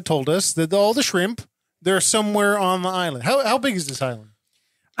Donna told us that all the shrimp, they're somewhere on the island. How big is this island?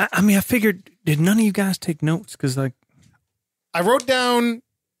 I mean, I figured, did none of you guys take notes? Because, like, I wrote down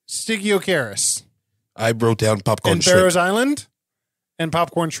Stygiocaris I wrote down popcorn and shrimp. Barrows Island and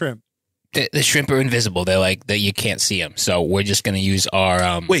popcorn shrimp. The shrimp are invisible. They're like that. You can't see them. So we're just going to use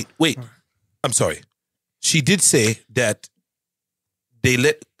our. Wait. I'm sorry. She did say that they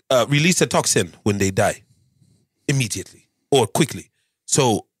release a toxin when they die immediately or quickly.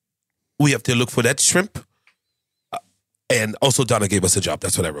 So we have to look for that shrimp. And also Donna gave us a job.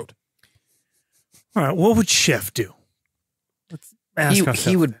 That's what I wrote. all right, what would Chef do? Let's ask He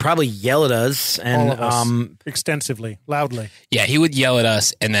ourselves. would probably yell at us and All of us. Extensively, loudly. Yeah, he would yell at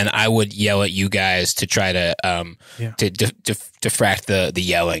us, and then I would yell at you guys to try to diffract the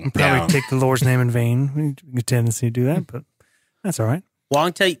yelling. probably down. take the Lord's name in vain. We have a tendency to do that, but that's all right. well, I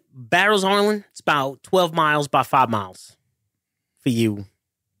can tell you, Barrows Island, it's about 12 miles by 5 miles for you.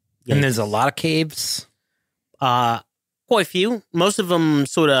 Yeah. And there's a lot of caves. Quite a few. Most of them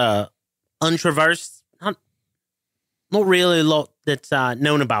sort of untraversed. Not really a lot that's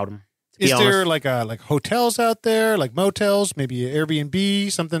known about them. Is there like hotels out there, like motels, maybe an Airbnb,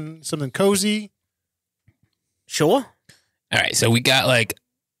 something cozy? Sure. All right, so we got like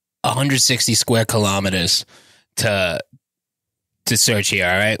 160 square kilometers to search here.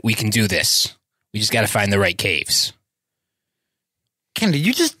 All right, we can do this. We just got to find the right caves. Ken, did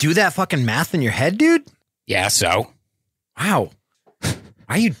you just do that fucking math in your head, dude? Yeah. So, Wow. Why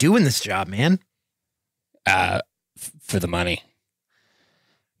are you doing this job, man? for the money,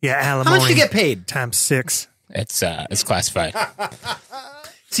 Yeah, alimony. How much do you get paid? Times 6. it's classified.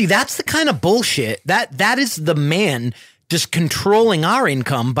 See, that's the kind of bullshit. That is the man just controlling our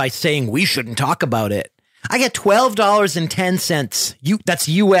income by saying we shouldn't talk about it. I get $12.10. That's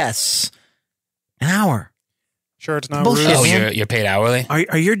US an hour. Sure, it's not Bullshit. rude. Oh, man. you're paid hourly.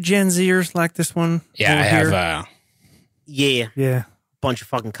 Are your Gen Zers like this one? Yeah, over I here? have. Yeah. Yeah. Bunch of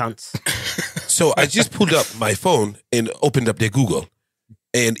fucking cunts. So I just pulled up my phone and opened up their Google.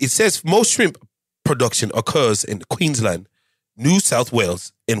 And it says most shrimp production occurs in Queensland, New South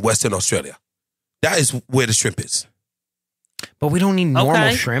Wales, and Western Australia. That is where the shrimp is. But we don't need normal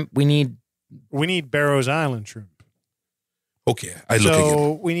Okay. shrimp. We need We need Barrows Island shrimp. Okay, I look again.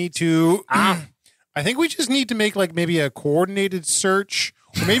 So we need to. I think we just need to make like maybe a coordinated search,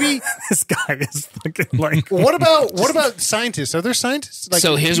 or maybe. This guy is fucking like. what about scientists? Are there scientists?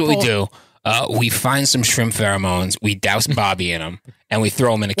 So here's what we people- do. We find some shrimp pheromones. We douse Bobby in them, and we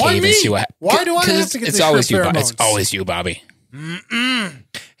throw them in a Why cave me? and see what. Why do I 'cause have to get it's the always shrimp you, Bobby. It's pheromones? always you, Bobby.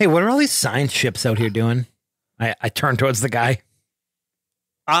 Hey, what are all these science ships out here doing? I turn towards the guy.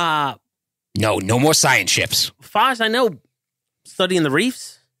 No more science ships. Far as I know, studying the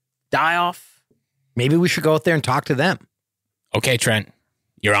reefs, die off. Maybe we should go out there and talk to them. Okay, Trent,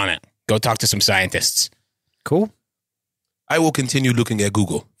 you're on it. Go talk to some scientists. Cool. I will continue looking at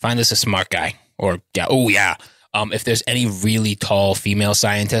Google. Find us a smart guy. Or yeah, oh yeah. If there's any really tall female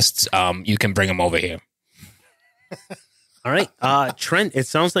scientists, you can bring them over here. All right. Trent, it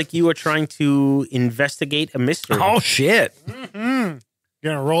sounds like you are trying to investigate a mystery. Oh, shit. You're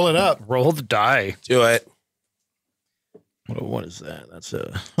gonna roll it up. Roll the die. Do it. What is that? That's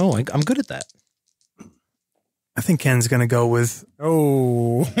a... Oh, I'm good at that. I think Ken's going to go with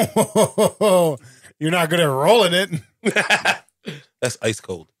Oh, you're not good at rolling it. That's ice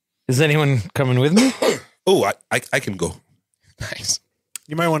cold. Is anyone coming with me? Oh, I can go. Nice.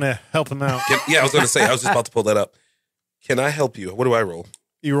 You might want to help him out. Yeah, I was going to say, I was just about to pull that up. Can I help you? What do I roll?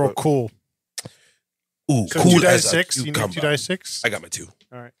 You roll cool. Ooh, So cool 2 dice as a 6. You need cucumber. 2 dice 6. I got my 2.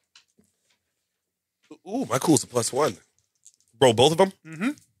 All right. Ooh, my cool's a +1. Roll both of them? Mm-hmm.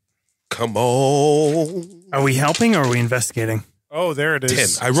 Come on. Are we helping or are we investigating? Oh, there it 10.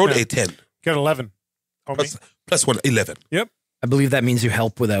 is. I rolled a 10. Got 11. Plus 1, 11. I believe that means you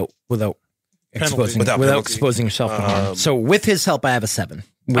help without exposing Without without penalty. exposing yourself to harm. So with his help, I have a 7,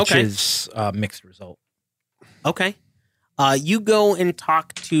 which Okay. is a mixed result. Okay. You go and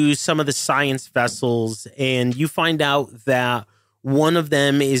talk to some of the science vessels, and you find out that one of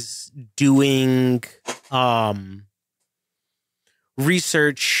them is doing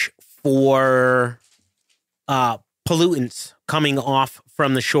research for pollutants coming off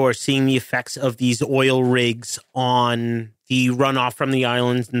from the shore, seeing the effects of these oil rigs on the runoff from the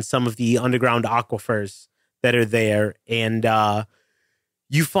islands and some of the underground aquifers that are there. And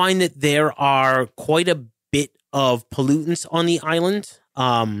you find that there are quite a bit of pollutants on the island.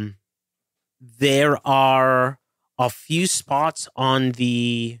 There are a few spots on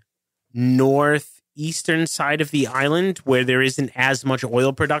the northeastern side of the island where there isn't as much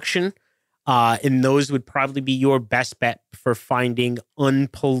oil production. And those would probably be your best bet for finding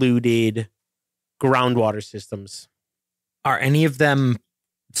unpolluted groundwater systems. Are any of them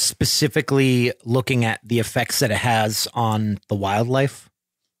specifically looking at the effects that it has on the wildlife?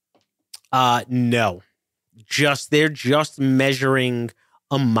 No. They're just measuring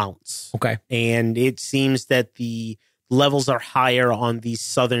amounts. Okay. And it seems that the levels are higher on the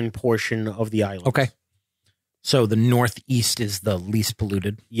southern portion of the island. Okay. So the northeast is the least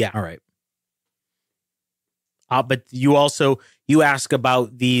polluted. Yeah. All right. But you ask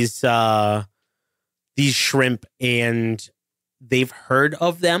about these shrimp, and they've heard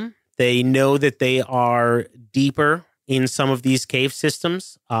of them. They know that they are deeper in some of these cave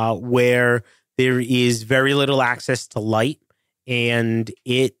systems where there is very little access to light, and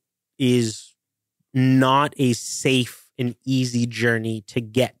it is not a safe and easy journey to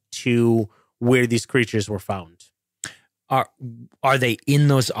get to where these creatures were found. Are they in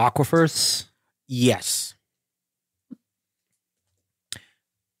those aquifers? Yes.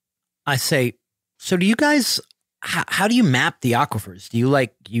 I say, so do you guys, how do you map the aquifers? Do you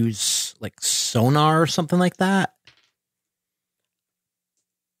use sonar or something like that?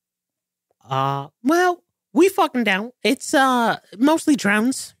 Well, we fucking don't. It's mostly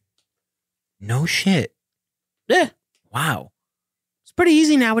drones. No shit. Yeah. Wow. It's pretty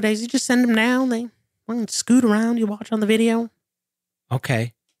easy nowadays. You just send them down. They fucking scoot around. You watch on the video.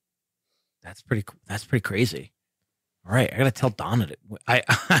 Okay. That's pretty crazy. All right. I got to tell Donna I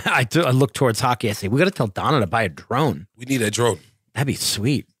look towards Hockey. I say, we got to tell Donna to buy a drone. We need a drone. That'd be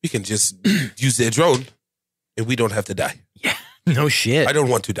sweet. We can just use their drone and we don't have to die. Yeah. No shit. I don't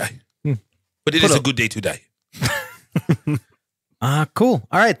want to die. But it is a good day to die. Cool.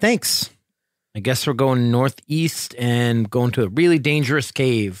 All right. Thanks. I guess we're going northeast and going to a really dangerous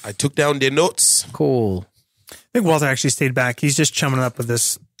cave. I took down their notes. Cool. I think Walter actually stayed back. He's just chumming up with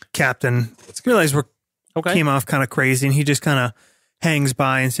this captain. Realized we're came off kind of crazy, and he just kind of hangs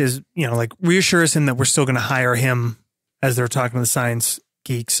by and says, reassures him that we're still going to hire him as they're talking to the science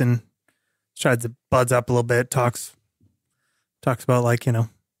geeks, and tries to buds up a little bit, talks about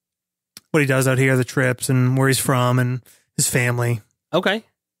what he does out here, the trips, and where he's from, and his family. Okay.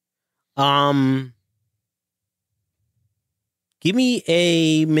 Give me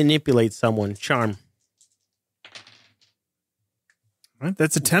a manipulate someone. Charm. All right,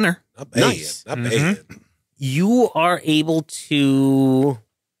 that's a 10. Not bad. Nice. Not bad. You are able to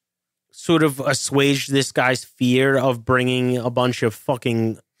sort of assuage this guy's fear of bringing a bunch of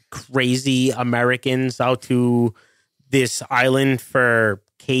fucking crazy Americans out to this island for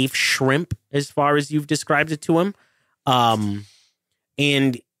cave shrimp, as far as you've described it to him.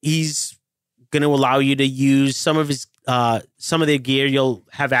 And he's going to allow you to use some of their gear. You'll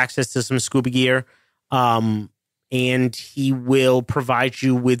have access to some scuba gear. And he will provide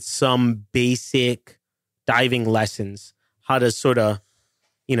you with some basic diving lessons, how to sort of,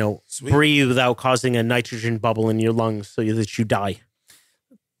 Sweet. breathe without causing a nitrogen bubble in your lungs so that you die.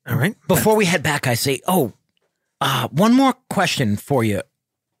 All right. Before we head back, I say, one more question for you.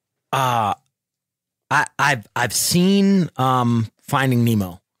 I've seen Finding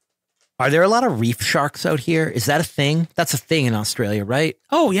Nemo. Are there a lot of reef sharks out here? Is that a thing? That's a thing in Australia, right?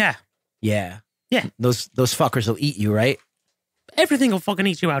 Oh, yeah. Yeah. Yeah. Those fuckers will eat you, right? Everything will fucking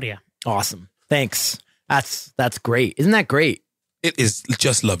eat you out here. Awesome. Thanks. That's great. Isn't that great? It is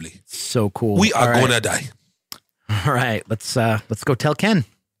just lovely. So cool. We are All right. gonna die. All right. Let's go tell Ken.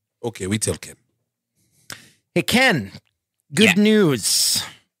 Okay, we tell Ken. Hey, Ken. Good news.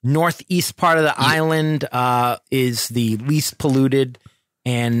 Northeast part of the island is the least polluted,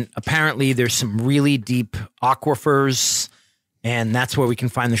 and apparently there's some really deep aquifers, and that's where we can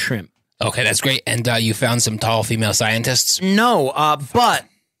find the shrimp. Okay, that's great. And you found some tall female scientists? No, but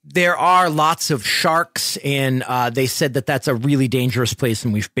there are lots of sharks, and they said that that's a really dangerous place,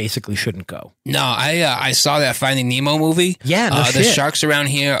 and we basically shouldn't go. No, I saw that Finding Nemo movie. Yeah, no the shit. sharks around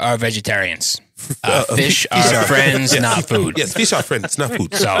here are vegetarians. Fish are friends, not food. Yes, fish are friends, not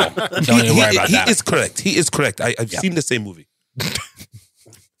food. So don't even worry about that. He is correct. He is correct. I've seen the same movie.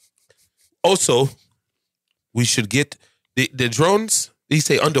 Also, we should get the drones. They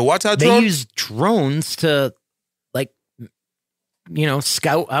say underwater They drones. use drones to, like,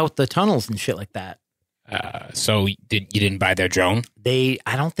 scout out the tunnels and shit like that. So you didn't buy their drone? I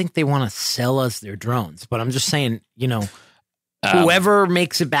don't think they want to sell us their drones, but I'm just saying, whoever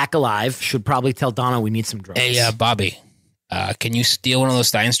makes it back alive should probably tell Donna we need some drones. Hey, Bobby, can you steal one of those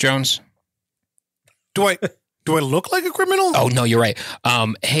science drones? Do I look like a criminal? Oh, no, you're right.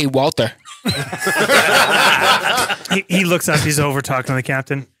 Hey, Walter. He looks up. He's over talking to the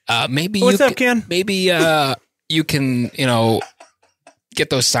captain. Maybe What's up, Ken? Maybe you can, get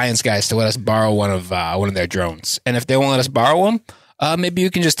those science guys to let us borrow one of their drones. And if they won't let us borrow them, maybe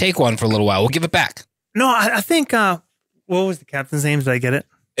you can just take one for a little while. We'll give it back. No, I think. What was the captain's name? Did I get it?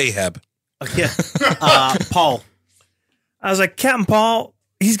 Ahab. Yeah. Paul. I was like, Captain Paul.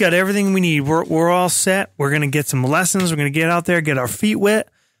 He's got everything we need. We're all set. We're gonna get some lessons. We're gonna get out there, get our feet wet,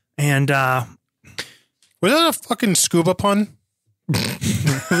 and Was that a fucking scuba pun?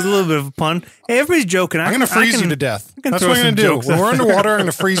 it was a little bit of a pun. Hey, everybody's joking. I'm going to freeze you to death. can That's throw what I'm going to some do. jokes When in. we're underwater, I'm going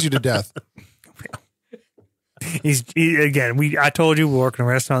to freeze you to death. I told you we're working in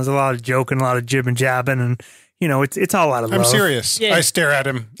restaurants. A lot of joking, a lot of jib and jabbing, and it's all out of love. I'm serious. Yeah. I stare at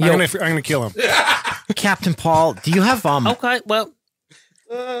him. I'm going to kill him. Captain Paul, do you have Okay, well,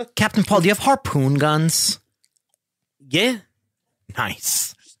 Captain Paul, do you have harpoon guns? yeah.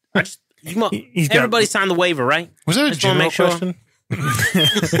 Nice. He's got- Everybody signed the waiver, right? Was that a Just wanna general make sure. question?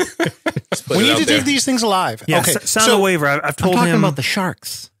 Put We it need out to there. take these things alive. Yeah, Okay. sign so a waiver. I've I'm told talking him about the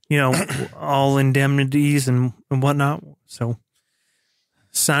sharks. all indemnities and whatnot. So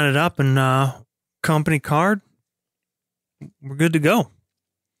sign it up and company card. We're good to go.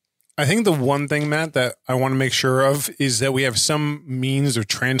 I think the one thing, Matt, that I want to make sure of is that we have some means of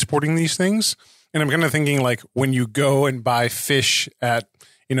transporting these things. And I'm kind of thinking like when you go and buy fish at,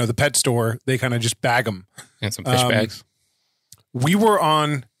 the pet store, they kind of just bag them. And some fish bags. We were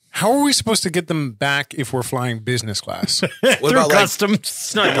on, how are we supposed to get them back if we're flying business class? What about like customs.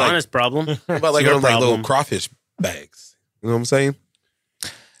 It's not Donna's problem. what about like Your little problem. crawfish bags? You know what I'm saying?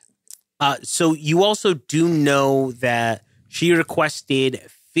 So you also do know that she requested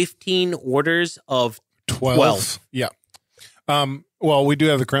 15 orders of 12. Yeah. Well, we do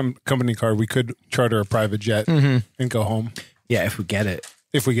have the company card. We could charter a private jet and go home Yeah, if we get it.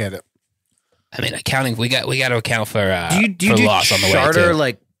 if we get it. I mean, accounting. We got to account for Do you for do loss on the way charter, too.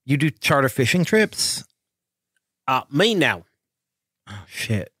 like, you do charter fishing trips? Me now. Oh,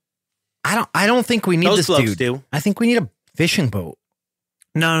 shit. I don't think we need Those this blokes dude. do. I think we need a fishing boat.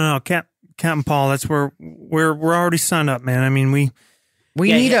 No, Captain Paul. That's where we're already signed up, man. I mean, we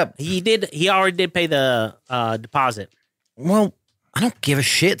Need a... He already did pay the deposit. Well, I don't give a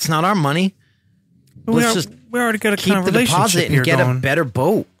shit. It's not our money. Let's just we already got a keep kind of the relationship deposit here and get going. a better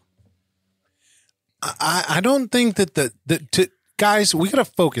boat. I don't think that guys, we got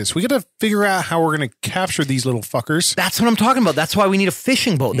to focus. We got to figure out how we're going to capture these little fuckers. That's what I'm talking about. That's why we need a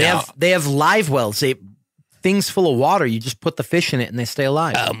fishing boat. No. They have live wells. Things full of water. You just put the fish in it and they stay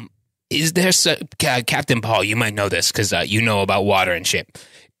alive. Is there Captain Paul? You might know this because you know about water and shit.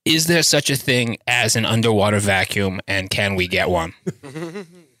 Is there such a thing as an underwater vacuum, and can we get one?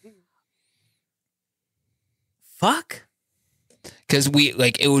 Fuck. Because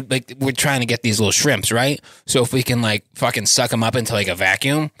we're trying to get these little shrimps, right? So if we can fucking suck them up into a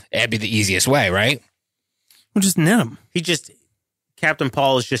vacuum, that'd be the easiest way, right? We'll just net them. Captain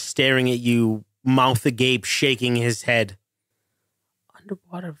Paul is just staring at you, mouth agape, shaking his head.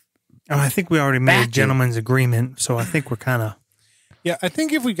 Underwater. I think we already made a Vacuum. gentleman's agreement, so I think we're kind of. Yeah, I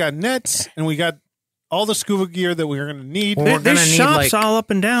think if we got nets and we got all the scuba gear that we're going to need. Well, we're There's gonna need, shops like- all up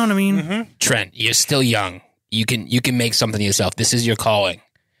and down. I mean, Trent, you're still young. You can make something yourself. This is your calling.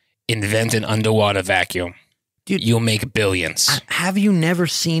 Invent an underwater vacuum. Dude. You'll make billions. Have you never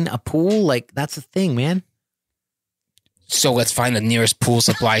seen a pool? Like, that's a thing, man. So let's find the nearest pool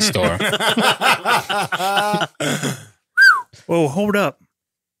supply store. whoa, hold up.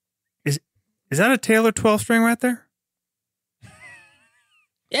 Is that a Taylor 12 string right there?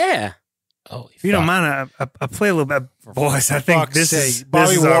 Yeah. Oh, If you don't mind, I play a little bit. Boys, I think fuck's this sake. is Bobby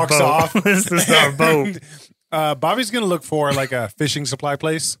this is our walks boat. off. This is our boat. And, Bobby's going to look for like a fishing supply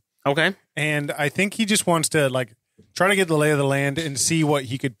place. Okay. And I think he just wants to like try to get the lay of the land and see what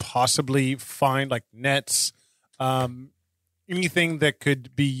he could possibly find, like nets, anything that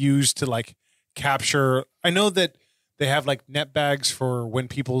could be used to like capture. I know that they have like net bags for when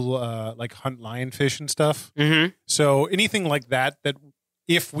people like hunt lionfish and stuff. Mm-hmm. So anything like that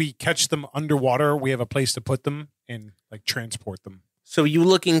if we catch them underwater, we have a place to put them and like transport them. So you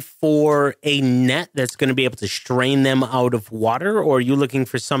looking for a net that's going to be able to strain them out of water, or are you looking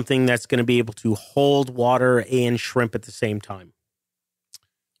for something that's going to be able to hold water and shrimp at the same time?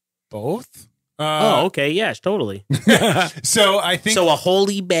 Both. Oh, okay. Yes, totally. So I think So a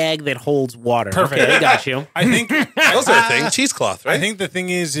holy bag that holds water. Perfect. Okay, I got you. I think Those are a thing. Cheesecloth, right? I think the thing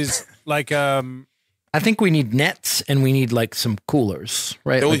is like I think we need nets and we need like some coolers,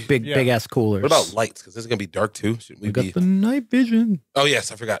 right? Yeah, Like big ass coolers. What about lights? Because this is going to be dark too. Should we We got be? the night vision. Oh,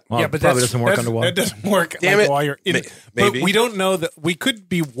 yes. I forgot. Well, yeah, but probably that doesn't work underwater. That doesn't work Damn like, it. while you're in. Maybe. But we don't know that we could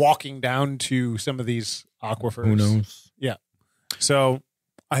be walking down to some of these aquifers. Who knows? Yeah. So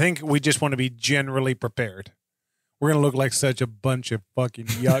I think we just want to be generally prepared. We're gonna look like such a bunch of fucking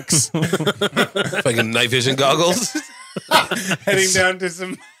yucks Fucking night vision goggles. heading down to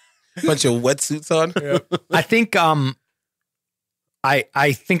some. Bunch of wetsuits on. I think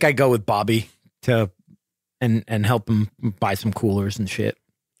I think I go with Bobby to and help him buy some coolers and shit.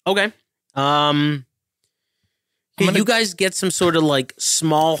 Okay. You guys get some sort of like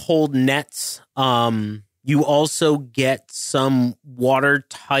small hold nets. You also get some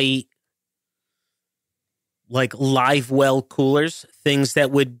watertight, like live well coolers, things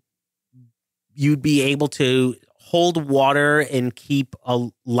that you'd be able to hold water and keep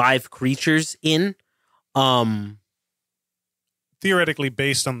live creatures in. Theoretically,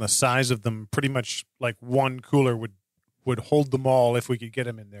 based on the size of them, pretty much like one cooler would hold them all if we could get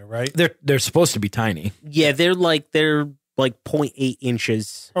them in there, right? They're supposed to be tiny. Yeah, they're like 0.8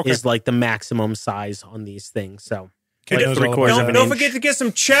 inches Okay. is like the maximum size on these things. So Kid knows all about three-quarters that. of an Don't inch. forget to get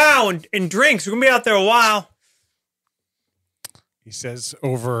some chow and drinks. We're gonna be out there a while. He says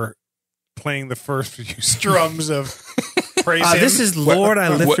over playing the first few strums of praise him. This is Lord. I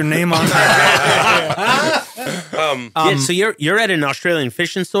lift your name on high. Yeah, so you're at an Australian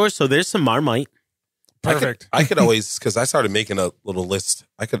fishing store, so there's some Marmite. Perfect. I could always, because I started making a little list.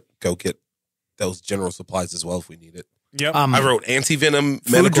 I could go get those general supplies as well if we need it. Yep. I wrote anti-venom,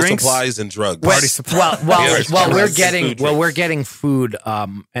 medical drinks? supplies, and drugs. While we're getting food,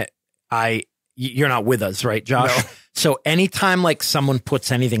 you're not with us, right, Josh? No. So anytime like someone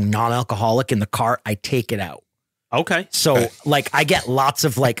puts anything non-alcoholic in the cart, I take it out. Okay. So like I get lots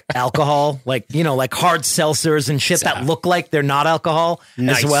of like alcohol, like like hard seltzers and shit that look like they're not alcohol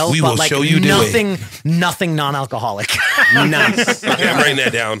Nice. as well. We but will like show you the way. nothing non-alcoholic. Nice. Okay, I'm writing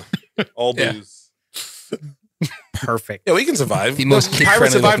that down. All Yeah. booze. Perfect. Yeah, we can survive. The most Pirates kid-friendly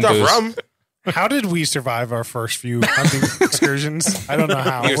survived off looking rum. How did we survive our first few hunting excursions? I don't know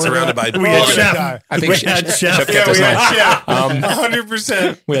how. You're surrounded by We had bullshit. chef. I think had chef. Chef Yeah, kept we us on. had chef.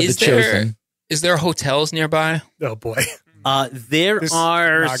 100%. We had Is the there chosen. is there hotels nearby? Oh boy. There This is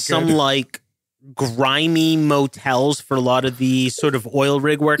are not some good. like grimy motels for a lot of the sort of oil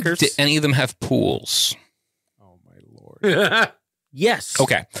rig workers. Do any of them have pools? Oh my lord. Yes.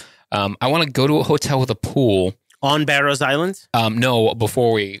 Okay. I want to go to a hotel with a pool. On Barrows Island. No,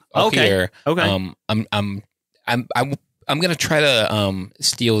 before we up Okay. here. Okay. I'm gonna try to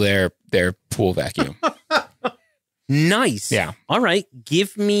steal their pool vacuum. Nice. Yeah. All right.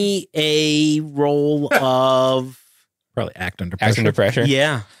 Give me a roll of Probably act under pressure. Act under pressure.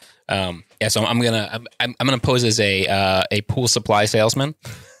 yeah. Yeah. So I'm gonna pose as a pool supply salesman,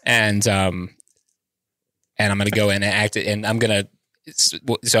 and I'm gonna go in and act it, and I'm gonna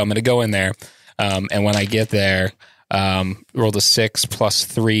go in there, and when I get there, roll the 6 +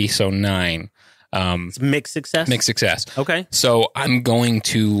 3, so 9. It's mixed success. Mixed success. Okay. So I'm going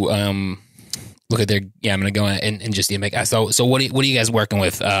to look at their. Yeah, I'm going to go in and just make. So what are you guys working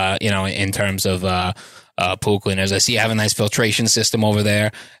with? In terms of pool cleaners. I see you have a nice filtration system over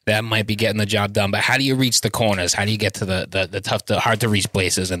there that might be getting the job done. But how do you reach the corners? How do you get to the tough, hard to reach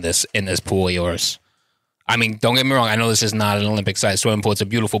places in this pool of yours? I mean, don't get me wrong. I know this is not an Olympic-sized swimming pool. It's a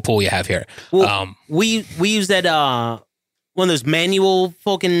beautiful pool you have here. Well, we use that one of those manual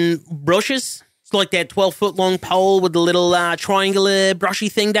fucking brushes. It's like that 12-foot long pole with the little triangular brushy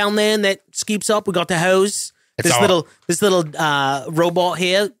thing down there, and that scoops up. We got the hose. This little robot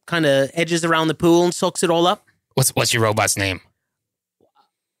here kind of edges around the pool and sucks it all up. What's your robot's name?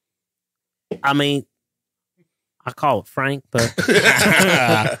 I mean, I call it Frank, but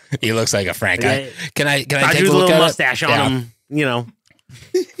he looks like a Frank. Yeah. Can I I take do a a look little at mustache it? on him, you know.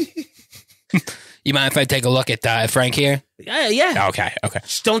 You mind if I take a look at Frank here? Yeah. Okay.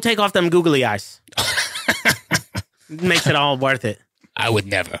 Just don't take off them googly eyes. Makes it all worth it. I would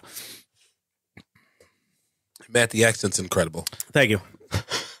never. Matt, the accent's incredible. Thank you.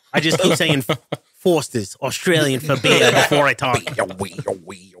 I just keep saying Foster's, Australian for beer before I talk.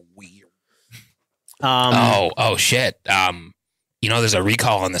 Oh shit. There's a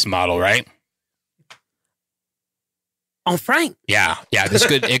recall on this model, right? Oh, Frank. Yeah. This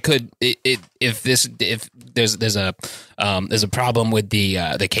could if there's a problem with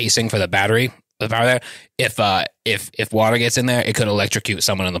the casing for the battery, the power there. If water gets in there, it could electrocute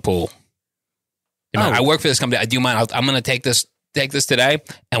someone in the pool. I work for this company. I do mind. I'm going to take this today,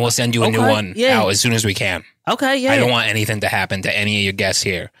 and we'll send you a new one out as soon as we can. Okay, yeah. I don't want anything to happen to any of your guests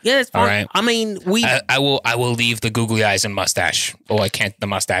here. Yeah, it's fine. All right. I mean, I will leave the googly eyes and mustache. Oh, I can't. The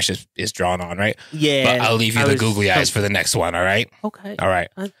mustache is drawn on, right? Yeah. But I'll leave you the googly eyes for the next one. All right. Okay. All right.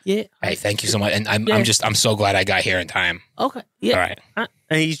 Yeah. Hey, thank you so much. And I'm so glad I got here in time. Okay. Yeah. All right.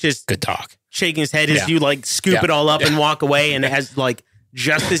 And he's just Good talk. shaking his head as you like scoop it all up and walk away. And as like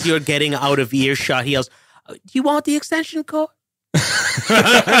just as you're getting out of earshot, he yells, "Do you want the extension cord?"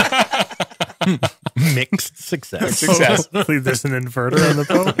 Mixed success. Hopefully there's an inverter on the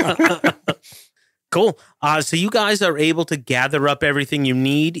boat. Cool. So you guys are able to gather up everything you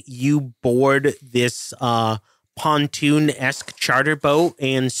need. You board this pontoon-esque charter boat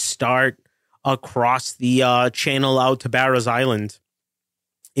and start across the channel out to Barrows Island.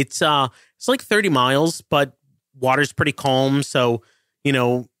 It's like 30 miles, but water's pretty calm. So,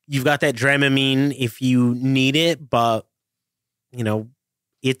 you've got that Dramamine if you need it, but,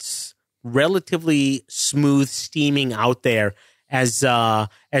 it's relatively smooth steaming out there as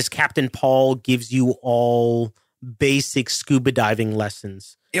Captain Paul gives you all basic scuba diving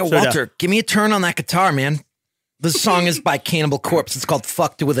lessons. Yo, Walter, give me a turn on that guitar, man. This song is by Cannibal Corpse. It's called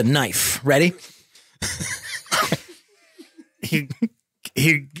Fucked with a Knife. Ready? He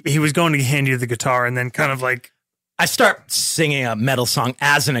was going to hand you the guitar and then kind of like I start singing a metal song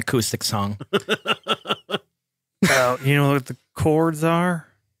as an acoustic song. you know what the chords are?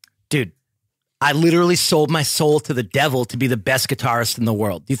 Dude, I literally sold my soul to the devil to be the best guitarist in the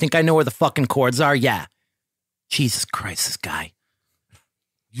world. Do you think I know where the fucking chords are? Yeah. Jesus Christ, this guy.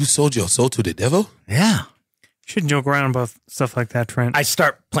 You sold your soul to the devil? Yeah. You shouldn't joke around about stuff like that, Trent. I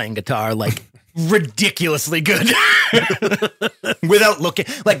start playing guitar like ridiculously good without looking,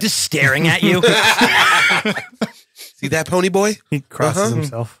 like just staring at you. See that, pony boy? He crosses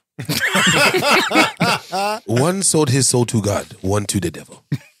himself. One sold his soul to God, one to the devil.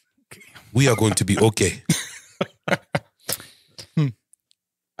 We are going to be okay. I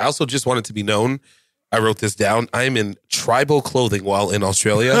also just wanted to be known. I wrote this down. I'm in tribal clothing while in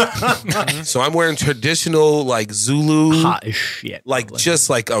Australia. So I'm wearing traditional like Zulu. Hot as shit. Like just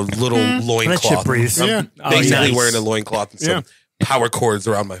like a little loincloth. Let you breathe. I'm Yeah. basically nice. wearing a loincloth and some power cords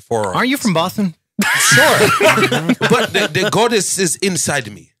around my forearm. Aren't you from Boston? Sure. But the goddess is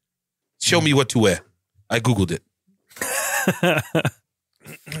inside me. Show me what to wear. I Googled it.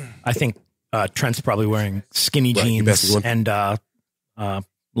 I think Trent's probably wearing skinny Right, you best jeans one. and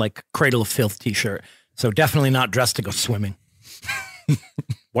like Cradle of Filth t-shirt. So definitely not dressed to go swimming.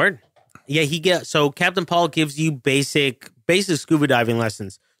 Word. Yeah, so Captain Paul gives you basic scuba diving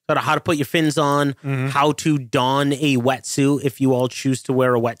lessons. So how to put your fins on, how to don a wetsuit if you all choose to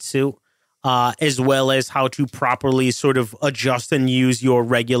wear a wetsuit, as well as how to properly sort of adjust and use your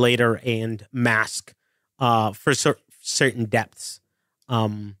regulator and mask for certain depths.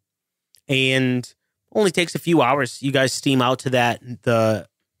 And only takes a few hours. You guys steam out to the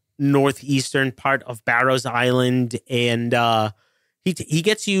northeastern part of Barrows Island, and he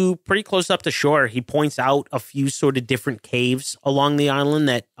gets you pretty close up to shore. He points out a few sort of different caves along the island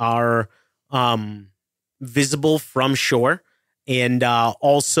that are visible from shore, and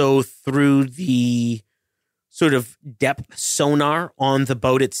also through the sort of depth sonar on the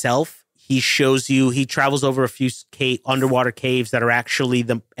boat itself. He travels over a few underwater caves that are actually,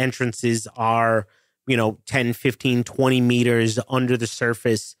 the entrances are, 10, 15, 20 meters under the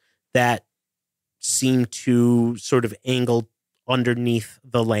surface that seem to sort of angle underneath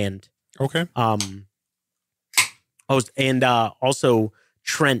the land. Okay. Oh, and also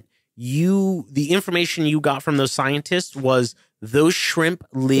Trent, the information you got from those scientists was those shrimp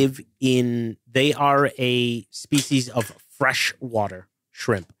they are a species of freshwater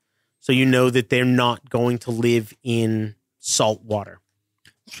shrimp. So you know that they're not going to live in salt water.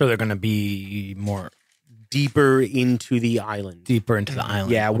 So they're going to be more deeper into the island. Deeper into the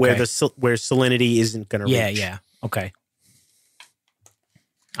island. Yeah, okay. where salinity isn't going to reach. Yeah. Okay.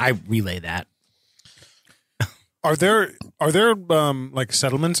 I relay that. Are there like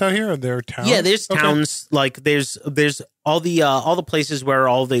settlements out here? Are there towns? Yeah, there's towns. Like there's all the places where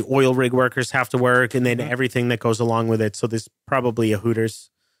all the oil rig workers have to work, and then everything that goes along with it. So there's probably a Hooters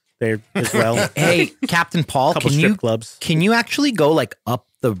there as well. Hey, Captain Paul, Couple strip clubs. Can you actually go like up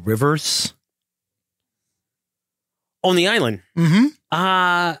the rivers on the island?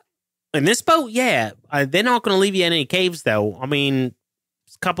 Mm-hmm. In this boat, yeah. They're not going to leave you in any caves, though. I mean,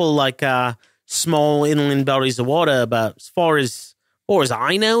 it's a couple like small inland bodies of water, but as far as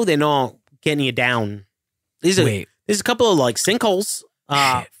I know, they're not getting you down. There's a couple of like sinkholes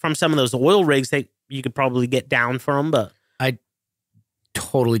from some of those oil rigs that you could probably get down from, but I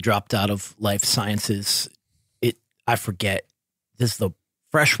totally dropped out of life sciences. I forget. Does the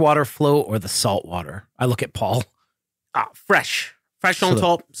freshwater float or the salt water? I look at Paul. Fresh on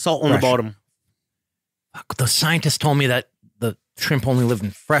top, salt on the bottom. The scientists told me that the shrimp only live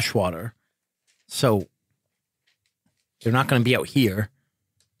in freshwater. So they're not going to be out here.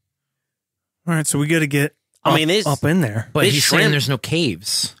 All right, so we got to get up in there. But he's saying there's no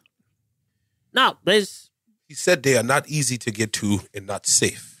caves. No, He said they are not easy to get to and not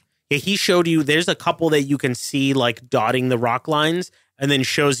safe. Yeah, he showed you there's a couple that you can see like dotting the rock lines, and then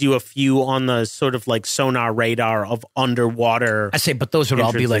shows you a few on the sort of like sonar radar of underwater. I say, but those would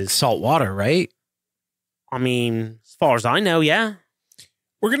all be like salt water, right? I mean, as far as I know, yeah.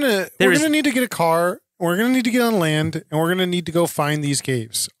 We're gonna need to get a car. We're gonna need to get on land, and we're gonna need to go find these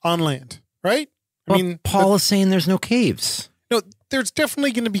caves on land, right? I mean, Paul is saying there's no caves. No, there's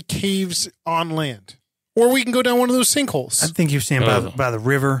definitely going to be caves on land, or we can go down one of those sinkholes. I think you're saying by the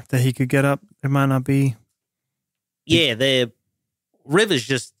river that he could get up. It might not be. Yeah, the rivers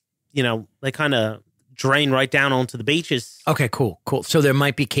just they kind of drain right down onto the beaches. Okay, cool. So there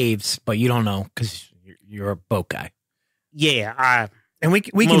might be caves, but you don't know because you're a boat guy. Yeah, and we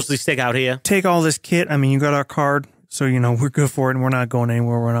mostly can stick out here. Take all this kit. I mean, you got our card, so we're good for it, and we're not going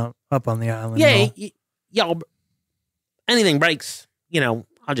anywhere. We're not up on the island. Yeah, y'all. Anything breaks, I'll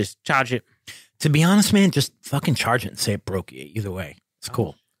just charge it. To be honest, man, just fucking charge it and say it broke you. Either way, it's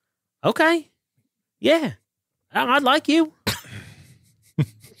cool. Okay. Yeah, I'd like you.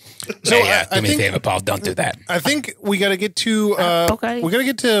 So do me a favor, Paul. Don't do that. I think we got to get to. Okay. We got to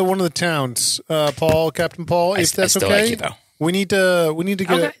get to one of the towns, Captain Paul. If that's still okay. like you, though. We need to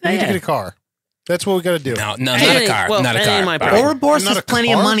get a car. That's what we got to do. No, not a car. Not a car. Ouroboros has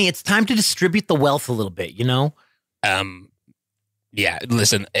plenty of money. It's time to distribute the wealth a little bit. Yeah.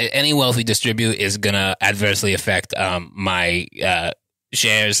 Listen, any wealth we distribute is gonna adversely affect my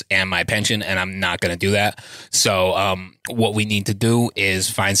shares and my pension, and I'm not gonna do that. So, what we need to do is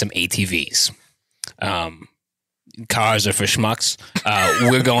find some ATVs. Cars are for schmucks.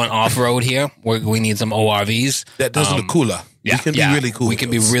 We're going off road here. We need some ORVs. That doesn't look cooler. Yeah, we can be really cool. We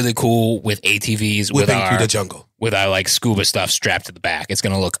can be really cool with ATVs with through the jungle with our like scuba stuff strapped to the back. It's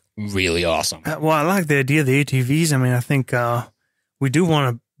gonna look really awesome. Well, I like the idea of the ATVs. I mean, I think we do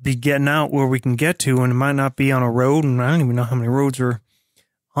want to be getting out where we can get to, and it might not be on a road. And I don't even know how many roads are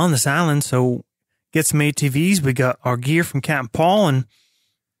on this island. So get some ATVs. We got our gear from Captain Paul, and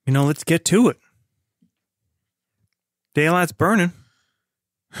let's get to it. Daylight's burning.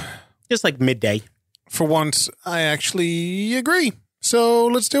 Just like midday. For once, I actually agree. So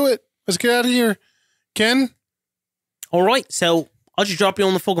let's do it. Let's get out of here. Ken? All right. So I'll just drop you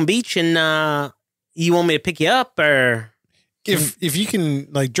on the fucking beach, and you want me to pick you up, or if you can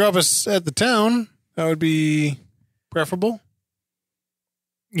drop us at the town, that would be preferable.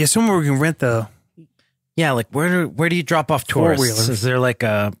 Yeah, somewhere we can rent the. Yeah, where do you drop off tourists? Four-wheelers. Is there like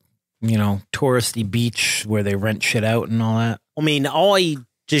a touristy beach where they rent shit out and all that? I mean, I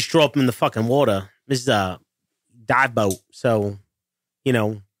just drop them in the fucking water. This is a dive boat, so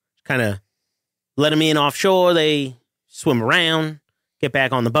kind of let them in offshore. They swim around, get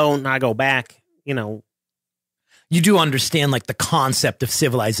back on the boat, and I go back. You do understand the concept of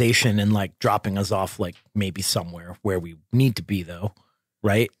civilization and dropping us off maybe somewhere where we need to be, though,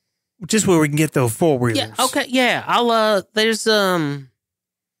 right? Just where we can get those four-wheelers. Yeah. Okay. Yeah. I'll. There's a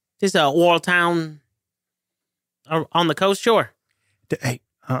oil town on the coast. Sure. Hey,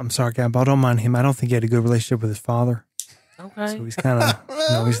 I'm sorry, Gab. I don't mind him. I don't think he had a good relationship with his father. Okay. So he's kind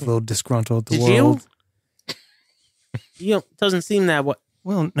of, he's a little disgruntled at the Did world. you? doesn't seem that way.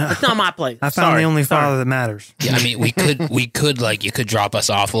 Well, no. It's not my place. I found the only father that matters. Yeah, I mean, we could like, you could drop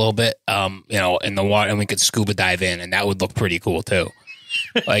us off a little bit, in the water, and we could scuba dive in, and that would look pretty cool too.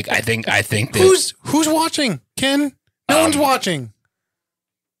 Like, I think that Who's watching? Ken? No one's watching.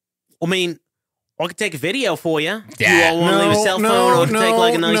 I mean, I could take a video for you. Yeah. You all want to leave a cell phone? Or take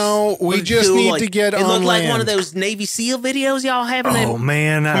like a nice. We just need to get it on looked like land. one of those Navy SEAL videos y'all have. Oh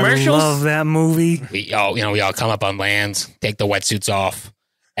man, I commercials? love that movie. we all come up on land, take the wetsuits off,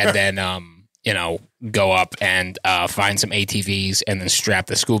 and then go up and find some ATVs, and then strap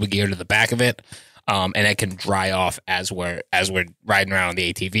the scuba gear to the back of it, and it can dry off as we're riding around on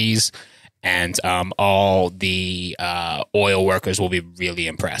the ATVs, and all the oil workers will be really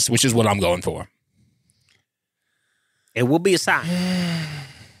impressed, which is what I'm going for. It will be a sign.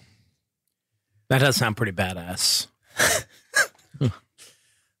 That does sound pretty badass. All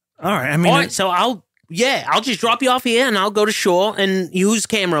right, I mean, All right, so I'll just drop you off here, and I'll go to shore. And whose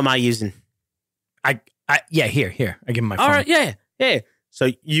camera am I using? Here. I give him my phone. All right, yeah. So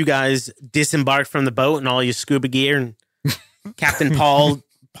you guys disembark from the boat and all your scuba gear, and Captain Paul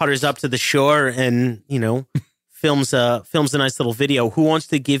putters up to the shore and films a nice little video. Who wants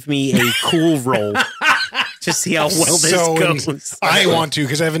to give me a cool roll to see how well this goes? I want to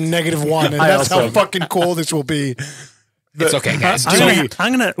because I have a -1, and that's how fucking cool this will be. It's okay, guys.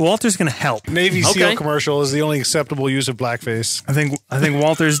 Walter's gonna help. Navy SEAL commercial is the only acceptable use of blackface. I think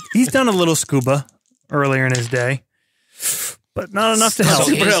he's done a little scuba earlier in his day, but not enough to help.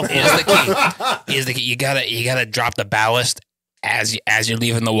 So here's the key. You gotta drop the ballast as you're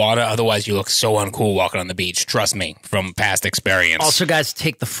leaving the water. Otherwise, you look so uncool walking on the beach. Trust me, from past experience. Also, guys,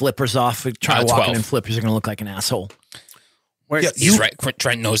 take the flippers off. Try walking 12. in flippers. You're going to look like an asshole. He's right.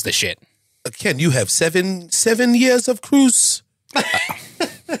 Trent knows the shit. Ken, you have 7 years of cruise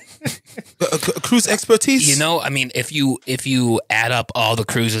cruise expertise. I mean, if you add up all the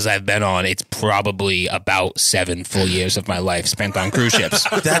cruises I've been on, it's probably about 7 full years of my life spent on cruise ships.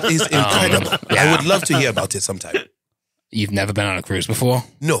 That is incredible. Yeah. I would love to hear about it sometime. You've never been on a cruise before?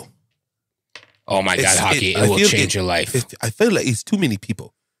 No. Oh my God, Hockey! It will change your life. I feel like it's too many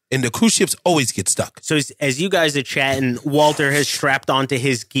people, and the cruise ships always get stuck. So as you guys are chatting, Walter has strapped onto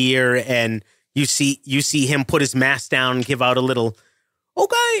his gear, and you see him put his mask down and give out a little,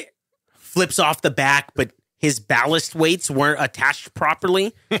 okay, flips off the back, but his ballast weights weren't attached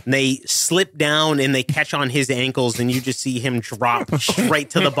properly. And they slip down and they catch on his ankles, and you just see him drop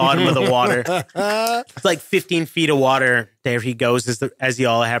straight to the bottom of the water. It's like 15 feet of water. There he goes as you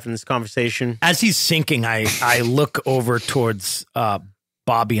all are having this conversation. As he's sinking, I look over towards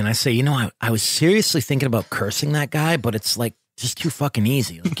Bobby and I say, I was seriously thinking about cursing that guy, but it's like just too fucking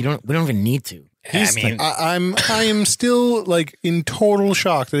easy. Like we don't even need to. I am still like in total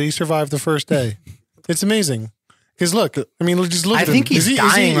shock that he survived the first day. It's amazing. Because look, I mean, just look at him. I think he's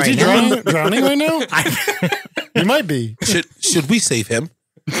dying right now. Drowning right now? He might be. Should we save him?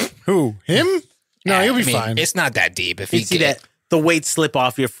 Who? Him? No, he'll be fine. It's not that deep. If You see that the weight slip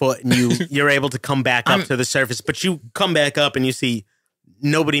off your foot, and you're able to come back up to the surface. But you come back up and you see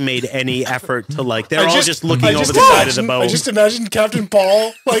nobody made any effort to they're all just looking over the side of the boat. I just imagined Captain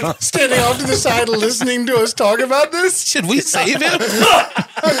Paul standing off to the side listening to us talk about this. Should we save him?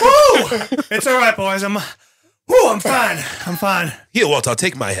 It's all right, boys. I'm fine. Here, Walter,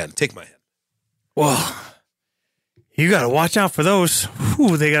 take my hand. Well, you got to watch out for those.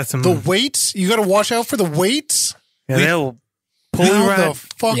 Whew, they got some. The weights? You got to watch out for the weights? Yeah, they'll pull you How right. the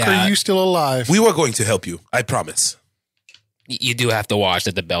fuck are you still alive? We were going to help you. I promise. you do have to watch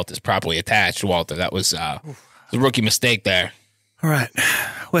that the belt is properly attached, Walter. That was a rookie mistake there. All right.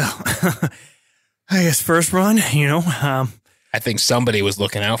 Well, I guess first run, I think somebody was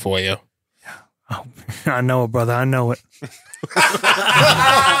looking out for you. Oh, I know it, brother. I know it.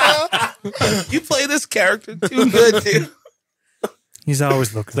 You play this character too good, dude. He's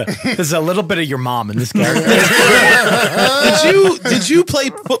always looking. There's a little bit of your mom in this character. Did you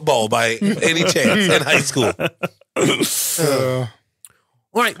play football by any chance in high school?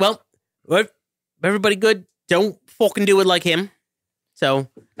 All right, well, everybody good? Don't fucking do it like him. So,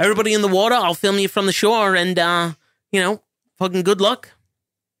 everybody in the water, I'll film you from the shore, and, fucking good luck.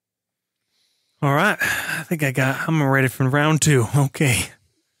 All right. I think I'm ready for round 2. Okay.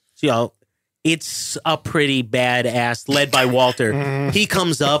 So, y'all, it's a pretty badass, led by Walter. He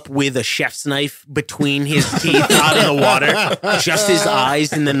comes up with a chef's knife between his teeth out of the water, just his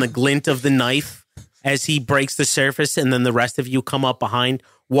eyes, and then the glint of the knife as he breaks the surface, and then the rest of you come up behind.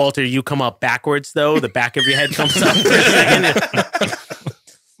 Walter, you come up backwards, though. The back of your head comes up for a second.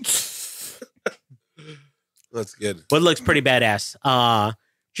 That's good. But it looks pretty badass.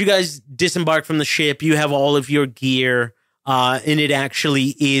 you guys disembark from the ship. You have all of your gear, and it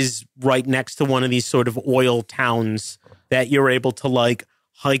actually is right next to one of these sort of oil towns that you're able to like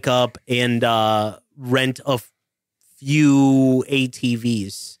hike up and rent a few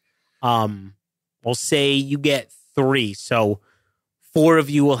ATVs. I'll say you get 3, so 4 of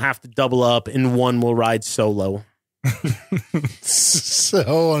you will have to double up, and 1 will ride solo.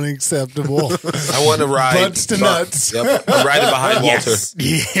 So unacceptable. I want to ride. Butts to nuts. Yep. I'm riding behind Walter.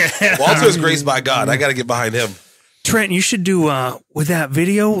 Yeah. Walter is graced by God. I got to get behind him. Trent, you should do with that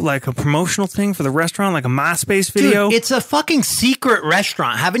video like a promotional thing for the restaurant, like a MySpace video. Dude, it's a fucking secret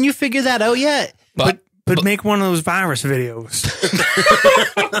restaurant. Haven't you figured that out yet? But make one of those virus videos.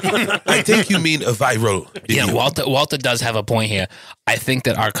 I think you mean a viral video. Yeah, Walter does have a point here. I think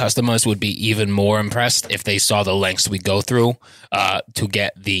that our customers would be even more impressed if they saw the lengths we go through to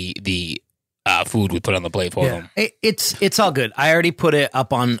get the food we put on the plate for them. It's all good. I already put it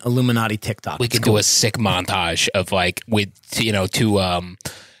up on Illuminati TikTok. We could do a sick montage of like with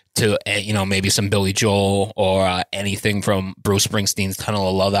maybe some Billy Joel or anything from Bruce Springsteen's Tunnel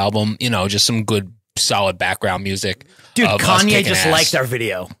of Love album. Just some good solid background music. Dude, of us Kanye kicking just ass. liked our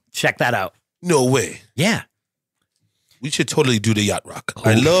video. Check that out. No way. Yeah. We should totally do the yacht rock.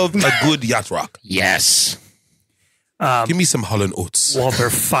 I love a good yacht rock. Yes. Give me some Holland Oats. Walter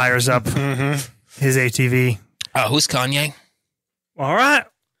fires up his ATV. Who's Kanye? All right,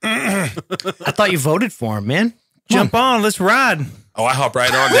 I thought you voted for him, man. jump on, let's ride. Oh, I hop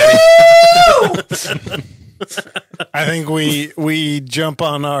right on, Daddy. I think we jump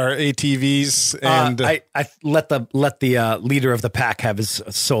on our ATVs and I let the leader of the pack have his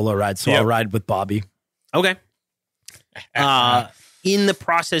solo ride, so I'll ride with Bobby. Okay. In the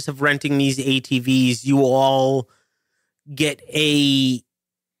process of renting these ATVs, you all get a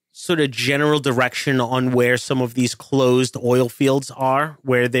sort of general direction on where some of these closed oil fields are,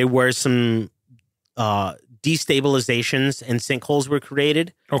 where there were some destabilizations and sinkholes were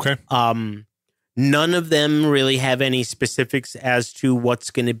created. okay. None of them really have any specifics as to what's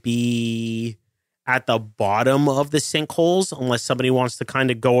going to be at the bottom of the sinkholes, unless somebody wants to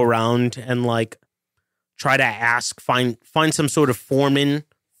kind of go around and like try to find some sort of foreman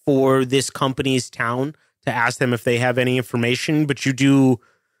for this company's town to ask them if they have any information. But you do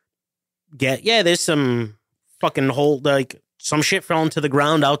get, there's some fucking hole, like some shit fell into the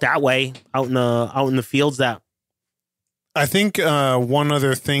ground out that way, out in the fields. That I think one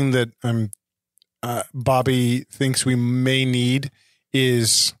other thing that Bobby thinks we may need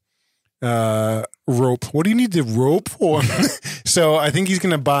is rope. What do you need the rope for? So I think he's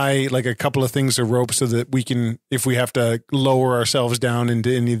going to buy like a couple of things of rope so that we can, if we have to lower ourselves down into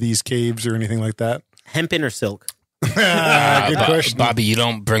any of these caves or anything like that. hempen or silk. Good question. Bobby, you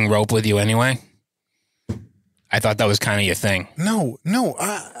don't bring rope with you anyway? I thought that was kind of your thing. No.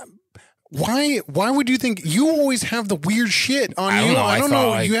 Why would you think you always have the weird shit on I you? don't know. I don't I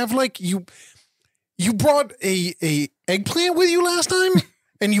know. thought, You have like you brought a eggplant with you last time,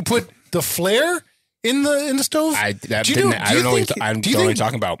 and you put the flare in the stove. I don't know what you're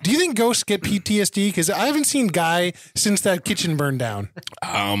talking about. Do you think ghosts get PTSD? Because I haven't seen Guy since that kitchen burned down.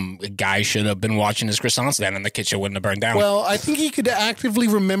 A guy should have been watching his croissants then, and the kitchen wouldn't have burned down. Well, I think he could actively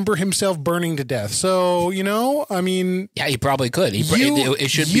remember himself burning to death. So I mean, yeah, he probably could. It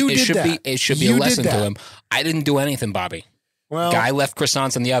should be You a did lesson to that. him. I didn't do anything, Bobby. well, Guy left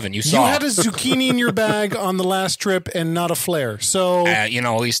croissants in the oven. You you saw. had a zucchini in your bag on the last trip and not a flare. So at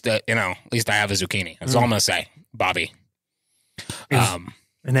least I have a zucchini. That's all I'm gonna say, Bobby. An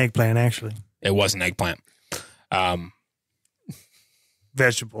eggplant, actually. It was an eggplant.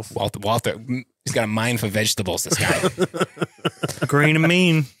 Vegetables. Walter, he's got a mind for vegetables. This guy. Green and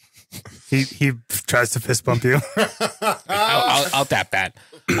mean. He tries to fist bump you. I'll tap that.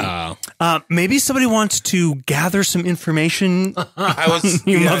 Maybe somebody wants to gather some information. I was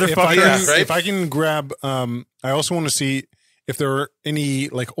You yeah, motherfuckers. if I can grab, I also want to see if there are any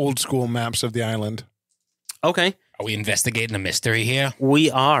like old school maps of the island. Okay, Are we investigating a mystery here? we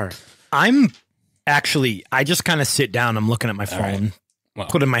are. I just kind of sit down. I'm looking at my phone, Well,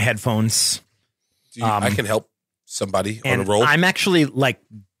 put in my headphones. I can help somebody on And a roll. I'm actually like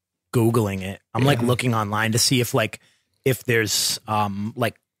Googling it. I'm like looking online to see if there's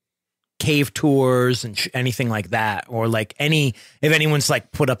like cave tours and anything like that, or like if anyone's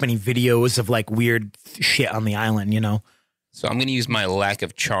like put up any videos of like weird shit on the island, So I'm going to use my lack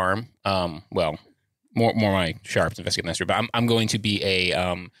of charm. More my sharp to investigate mystery, but I'm going to be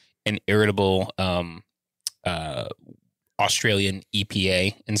an irritable Australian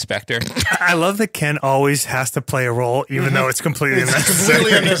EPA inspector. I love that Ken always has to play a role, even though it's completely unnecessary.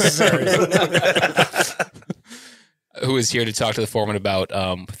 Completely unnecessary. who is here to talk to the foreman about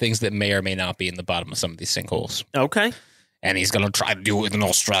things that may or may not be in the bottom of some of these sinkholes. Okay. And he's going to try to do it with an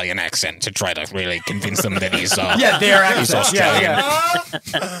Australian accent to try to really convince them that he's their he's accent.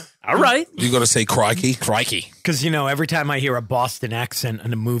 Australian. All right. You going to say crikey? Crikey. Because, every time I hear a Boston accent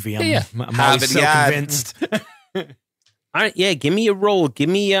in a movie, I'm Have always it, so yeah. convinced. All right. Yeah. Give me a roll. Give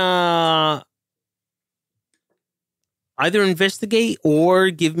me either investigate or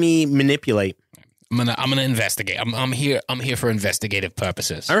give me manipulate. I'm gonna investigate. I'm here for investigative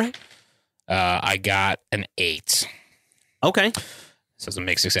purposes. All right. I got an 8. Okay. So it's a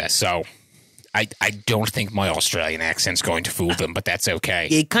mixed success. So I don't think my Australian accent's going to fool them, but that's okay.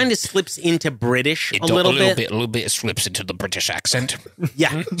 It kind of slips into British It a do- little A bit. little bit slips into the British accent.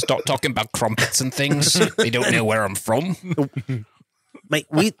 Yeah. Start talking about crumpets and things. They don't know where I'm from. Mate,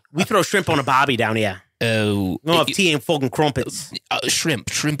 we throw shrimp on a barbie down here. Oh, We don't have tea and fucking crumpets. shrimp.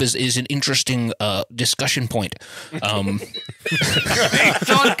 Shrimp is an interesting discussion point. Sean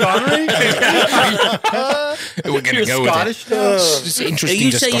Connery? We're gonna go Scottish with it. It's an interesting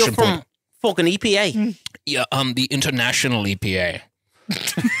You say you're discussion from point. fucking EPA. Yeah, the international EPA.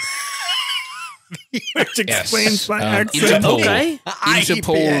 Which explains my accent. Interpol. Okay.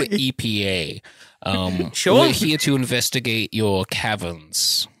 Interpol EPA. Sure. We're here to investigate your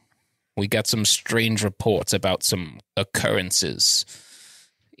caverns. We got some strange reports about some occurrences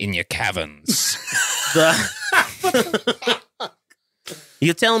in your caverns.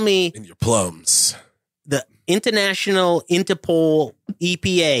 You tell me In your plums. the International Interpol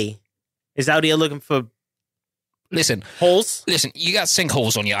EPA is out here looking for Listen, holes? you got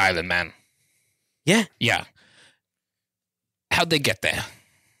sinkholes on your island, man. Yeah. Yeah. How'd they get there?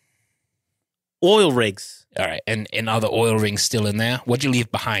 Oil rigs. All right, and are the oil rings still in there? What'd you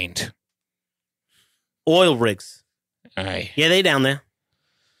leave behind? Oil rigs. All right. Yeah, they down there.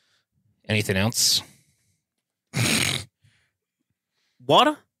 Anything else?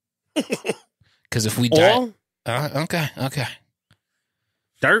 Water? Because if we die, Oil? okay.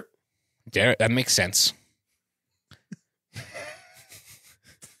 Dirt? There, that makes sense.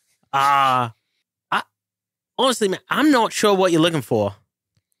 Honestly, man, I'm not sure what you're looking for.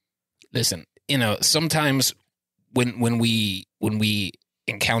 Listen, sometimes when we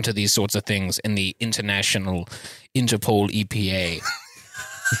encounter these sorts of things in the international Interpol EPA,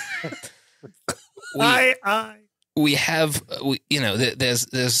 we have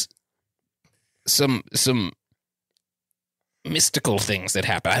there's some mystical things that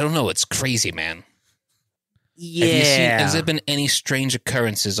happen. I don't know. It's crazy, man. Yeah. Has there been any strange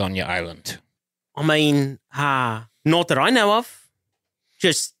occurrences on your island? I mean, not that I know of.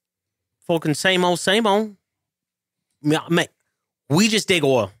 Just fucking same old, same old. Mate, we just dig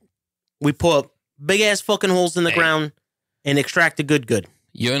oil. We put big ass fucking holes in the ground and extract the good.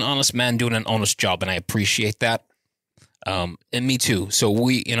 You're an honest man doing an honest job, and I appreciate that. And me too. So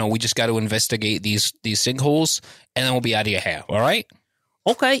we just got to investigate these sinkholes, and then we'll be out of your hair. All right?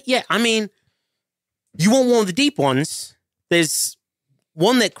 Okay, yeah. I mean, you want one of the deep ones. There's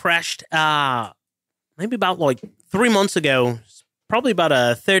one that crashed maybe about 3 months ago. It's probably about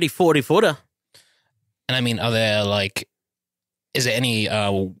a 30, 40 footer. And I mean, are there is there any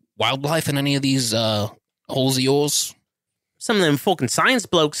wildlife in any of these holes of yours? Some of them fucking science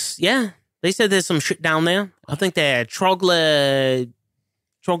blokes, yeah. They said there's some shit down there. I think they're troglodytos,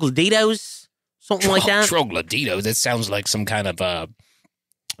 something like that. Troglodytos? That sounds like some kind of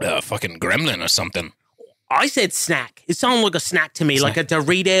fucking gremlin or something. I said snack. It sounded like a snack to me, like a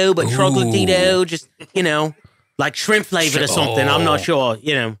Dorito, but troglodyto, just, like shrimp flavored or something. I'm not sure,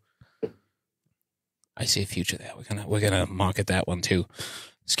 I see a future there. We're gonna market that one too.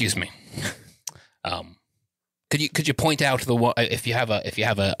 Excuse me. Could you point out if you have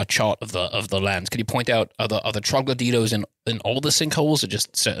a chart of the lands? Could you point out are the troglodytos in all the sinkholes or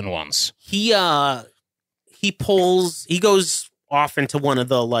just certain ones? He goes off into one of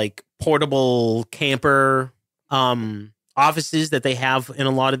the portable camper offices that they have in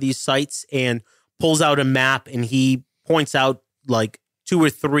a lot of these sites and pulls out a map, and he points out 2 or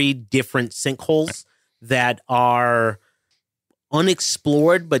 3 different sinkholes that are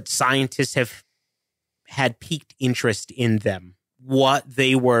unexplored, but scientists have had piqued interest in them. What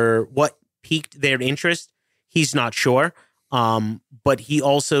piqued their interest, he's not sure. But he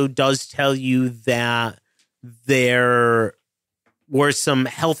also does tell you that there were some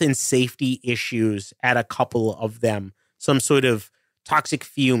health and safety issues at a couple of them. Some sort of toxic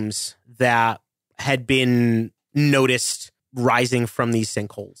fumes that had been noticed rising from these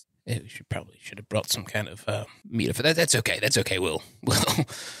sinkholes. Yeah, we should have brought some kind of meter for that. That's okay. We'll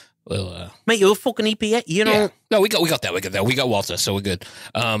Mate, you're a fucking EPA. Yeah. No, we got that. We got Walter, so we're good.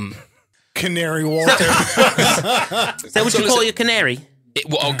 Canary Walter. Is that what you call your canary?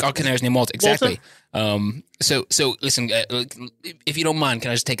 Our canary's named Walter. Exactly. So listen, if you don't mind,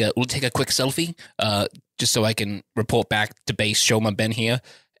 can I just we'll take a quick selfie, just so I can report back to base, show my Ben here,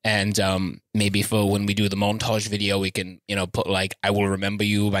 and maybe for when we do the montage video, we can put like "I Will Remember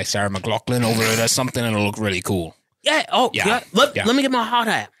You" by Sarah McLachlan over it or something, and it'll look really cool. Yeah. Oh, yeah. Let me get my hard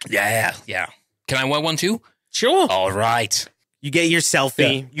hat. Yeah. Can I wear one too? Sure. All right. You get your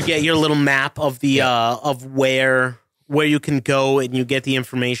selfie. You get your little map of the of where you can go, and you get the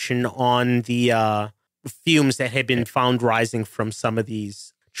information on the fumes that had been found rising from some of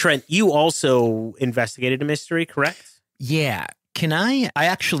these. Trent, you also investigated a mystery, correct? Yeah. Can I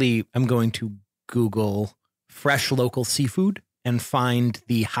actually am going to Google fresh local seafood and find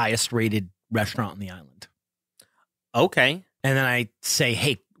the highest rated restaurant on the island. Okay. And then I say,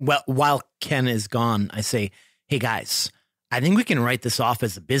 hey, well, while Ken is gone, I say, hey guys, I think we can write this off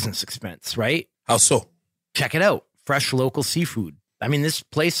as a business expense, right? How so? Check it out. Fresh local seafood. I mean, this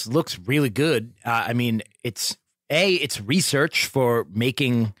place looks really good. I mean, it's research for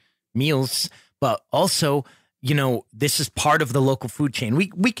making meals, but also, this is part of the local food chain.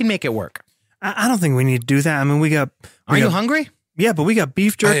 We can make it work. I don't think we need to do that. I mean, we got. Are you hungry? Yeah, but we got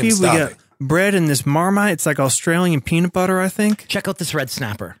beef jerky. We got bread and this Marmite. It's like Australian peanut butter, I think. Check out this red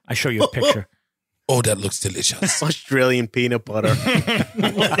snapper. I show you a picture. Oh, that looks delicious. Australian peanut butter. Just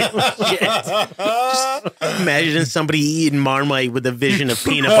imagine somebody eating Marmite with a vision of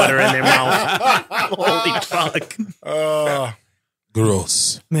peanut butter in their mouth. Holy fuck.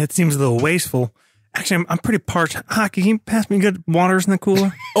 Gross. Man, it seems a little wasteful. Actually, I'm pretty parched. Hockey, can you pass me good waters in the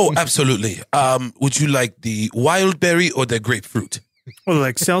cooler? Oh, absolutely. Would you like the wild berry or the grapefruit? Oh,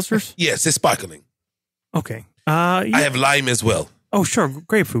 like seltzers? Yes, it's sparkling. Okay. I have lime as well. Oh, sure.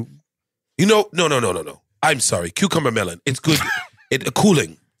 Grapefruit. No. I'm sorry. Cucumber melon. It's good.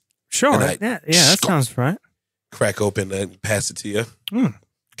 Cooling. Sure. And Yeah, that sounds right. Crack open and pass it to you.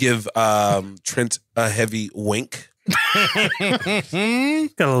 Give Trent a heavy wink. Got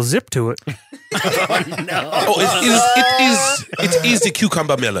a little zip to it. It is the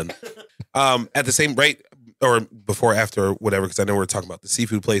cucumber melon. At the same rate, or before, after, whatever, because I know we're talking about the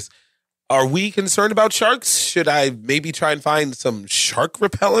seafood place. Are we concerned about sharks? Should I maybe try and find some shark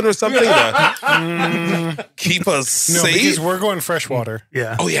repellent or something to keep us No, safe? because we're going freshwater.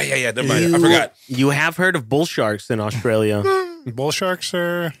 Yeah. Oh, yeah. Never mind. I forgot. You have heard of bull sharks in Australia. Bull sharks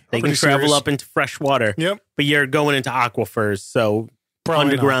are They can pretty travel serious. up into fresh water. Yep. But you're going into aquifers, so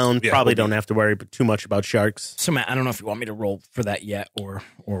Probably underground, not. Yeah, probably we'll don't have to worry too much about sharks. So Matt, I don't know if you want me to roll for that yet or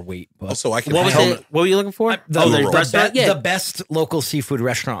wait. But Also, I can What was help. it? What were you looking for? the restaurant? Yeah. the best local seafood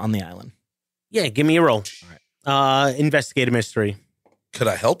restaurant on the island. Yeah, give me a roll. Investigate a mystery. Could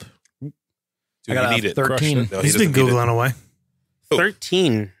I help? Do I got you a need it? 13. No, he He's been doesn't need it. Googling away.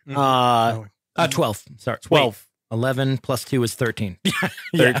 13. 12. Sorry, 12. Wait, 11 plus 2 is 13.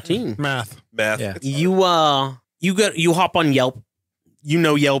 13. Math. Math. Yeah. It's fine. You hop on Yelp. You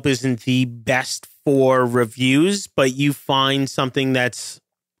know Yelp isn't the best for reviews, but you find something that's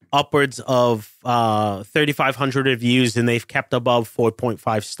upwards of 3,500 reviews, and they've kept above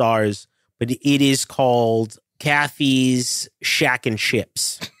 4.5 stars. But it is called Kathy's Shack and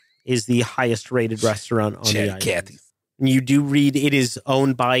Chips. Is the highest rated restaurant on the island. Kathy's. And you do read it is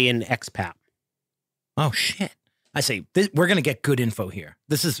owned by an expat. Oh, shit. I say, we're going to get good info here.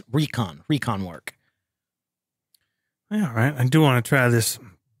 This is recon work. Yeah, all right. I do want to try this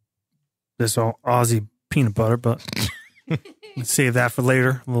Aussie peanut butter, but let's save that for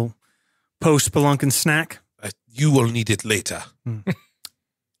later. A little post-spelunking snack. You will need it later.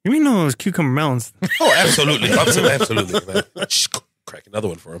 You mean those cucumber melons? Oh, absolutely. Absolutely. Man. Shh, crack another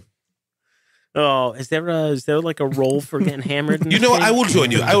one for him. Oh, is there like a role for getting hammered? in You this know, game? I will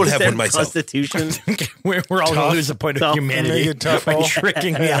join you. I will Is have there one myself. Constitution. We're all going to lose a point of Tough. humanity Make it tough, by all.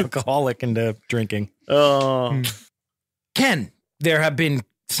 tricking the alcoholic into drinking. Oh, Ken, there have been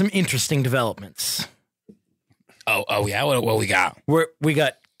some interesting developments. Oh yeah. What we got? We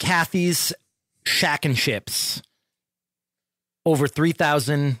got Kathy's Shack and Chips. Over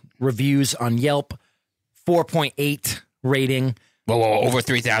 3,000 reviews on Yelp. 4.8 rating. Whoa, over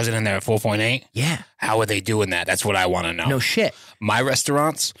 3,000 and they're at 4.8? Yeah. How are they doing that? That's what I want to know. No shit. My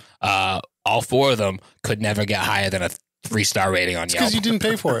restaurants, all four of them could never get higher than a 3-star rating on Yelp. Because you didn't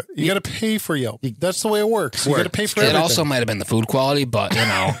pay for it. You got to pay for Yelp. That's the way it works. You got to pay for It everything. also might have been the food quality, but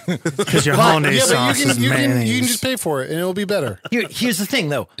Because your hollandaise yeah, sauce but is you can mayonnaise. just pay for it and it'll be better. Here's the thing,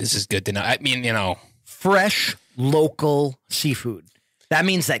 though. this is good to know. I mean, Fresh, local seafood. That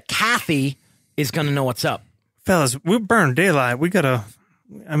means that Kathy is going to know what's up. Fellas, we burn daylight. We got to,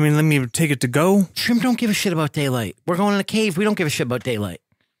 let me take it to go. Shrimp don't give a shit about daylight. We're going in a cave. We don't give a shit about daylight.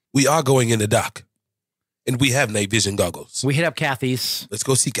 we are going in the dock, and we have night vision goggles. We hit up Kathy's. Let's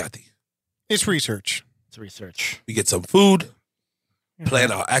go see Kathy. It's research. It's research. We get some food,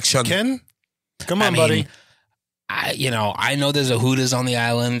 plan our action. Ken, come on, I buddy. mean, I know there's a Hooters on the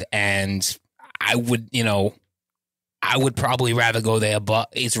island, and I would probably rather go there, but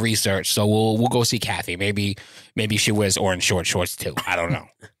it's research, so we'll go see Kathy. Maybe she wears orange shorts too. I don't know.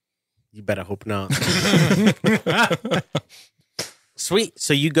 You better hope not. Sweet.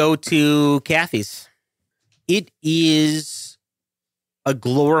 So you go to Kathy's. It is a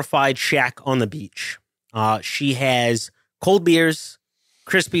glorified shack on the beach. She has cold beers,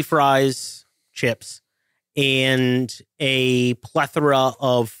 crispy fries, chips, and a plethora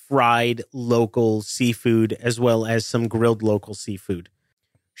of fried local seafood, as well as some grilled local seafood.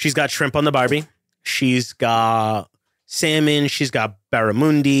 She's got shrimp on the barbie. She's got salmon. She's got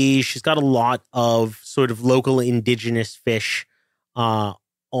barramundi. She's got a lot of sort of local indigenous fish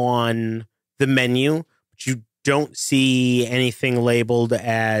on the menu, but you don't see anything labeled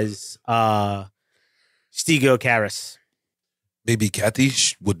as Stigo Caris. Maybe Kathy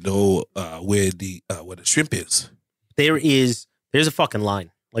would know where the shrimp is. There's a fucking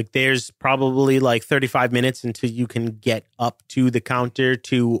line. Like, there's probably like 35 minutes until you can get up to the counter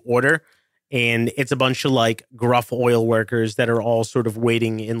to order. And it's a bunch of like gruff oil workers that are all sort of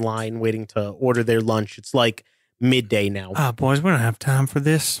waiting in line, waiting to order their lunch. It's like midday now. Boys, we don't have time for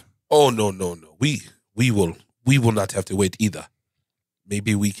this. Oh, no. We will not have to wait either.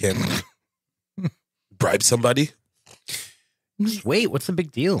 Maybe we can bribe somebody. Just wait. What's the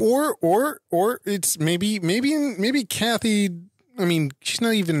big deal? Or it's maybe Kathy. I mean, she's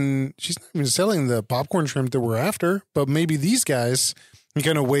not even selling the popcorn shrimp that we're after. But maybe these guys. He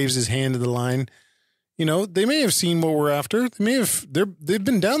kind of waves his hand to the line. You know, they may have seen what we're after. They've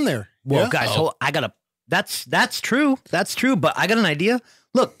been down there. Well, yeah? guys, that's true. That's true. But I got an idea.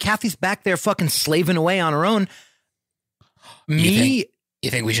 Look, Kathy's back there fucking slaving away on her own. You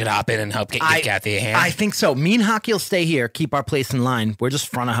think we should hop in and help give Kathy a hand? I think so. Me and Hockey will stay here, keep our place in line. We're just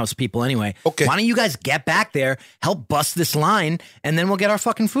front of house people anyway. Okay. Why don't you guys get back there, help bust this line, and then we'll get our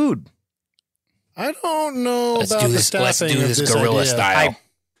fucking food. I don't know Let's about do the this. Let's staffing do of this this guerrilla idea. style. I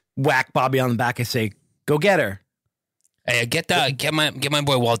whack Bobby on the back. I say, go get her. Hey, get my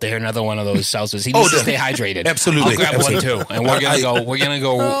boy Walter here another one of those salsas. He needs to stay hydrated. Absolutely. I'll grab Absolutely. one too, and we're gonna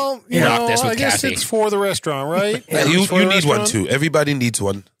go Well, you rock know, this with I guess Kathy. it's for the restaurant, right? Yeah, It's you for the need one restaurant? too. Everybody needs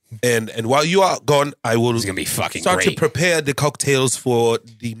one. And while you are gone, I will It's gonna be fucking start great. to prepare the cocktails for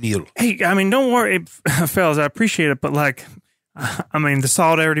the meal. Hey, I mean, don't worry, fellas. I appreciate it, but like, I mean, the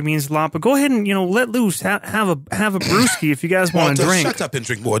solidarity means a lot. But go ahead and let loose. Have a brewski if you guys want to Walter, drink. shut up and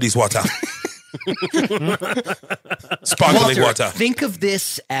drink more of these water. Sparkling water. Think of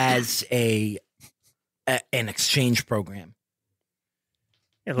this as an exchange program,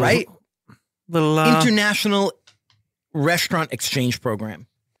 Yeah, right? Little International restaurant exchange program.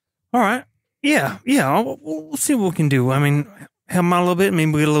 all right. Yeah. We'll see what we can do. I mean, help them out a little bit.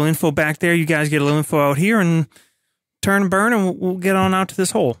 Maybe we get a little info back there. You guys get a little info out here, and turn and burn, and we'll get on out to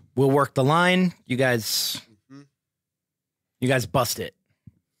this hole. We'll work the line. You guys bust it.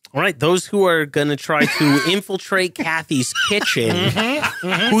 All right, those who are going to try to infiltrate Kathy's kitchen,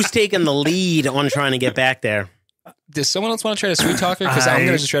 who's taking the lead on trying to get back there? Does someone else want to try to sweet talk her? Because I'm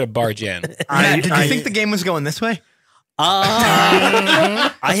gonna just try to barge in. Did you think the game was going this way?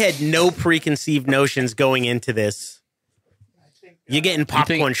 I had no preconceived notions going into this. You're getting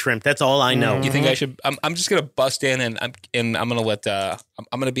popcorn shrimp. That's all I know. You think I should? I'm just gonna bust in, and I'm gonna let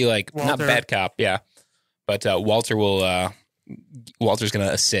I'm gonna be like not Walter. bad cop, yeah, but Walter will Walter's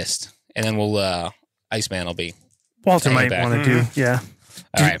gonna assist, and then we'll Iceman will be Walter hang might back. want to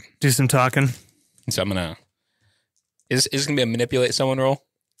All right. do some talking. So I'm gonna. Is this gonna be a manipulate someone roll?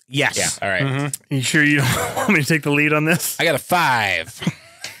 Yes. Yeah. All right. You sure you don't want me to take the lead on this? I got a 5.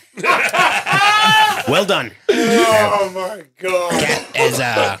 Well done. Oh my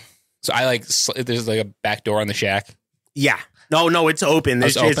god! So I there's like a back door on the shack. Yeah. No, it's open.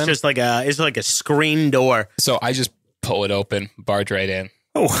 It's It's open? just like a screen door. So I just pull it open, barge right in.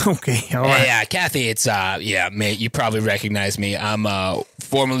 Oh, okay. All right. Hey, Kathy, it's mate, you probably recognize me. I'm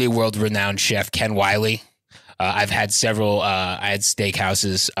formerly world-renowned chef Ken Wiley. I've had several. I had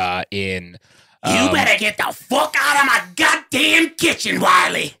steakhouses in. You better get the fuck out of my goddamn kitchen,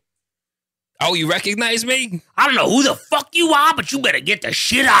 Wiley. Oh, you recognize me? I don't know who the fuck you are, but you better get the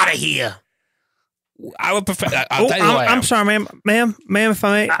shit out of here. I would prefer. I'll tell you who I am. I'm sorry, ma'am, if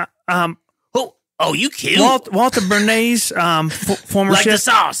I may. Oh, you cute. Walter Bernays, former Like the chef.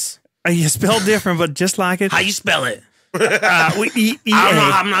 sauce. You spelled different, but just like it. How you spell it?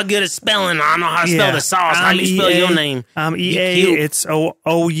 I'm not good at spelling. I don't know how to spell the sauce. How do you spell your name? I'm EA. It's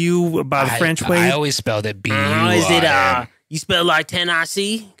OU by the French way. I always spelled it BU. Is it you spell like 10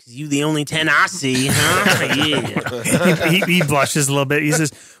 IC? Because you the only 10 I see, huh? Yeah. he blushes a little bit. He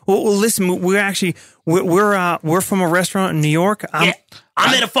says, "Well, listen, we're from a restaurant in New York. I'm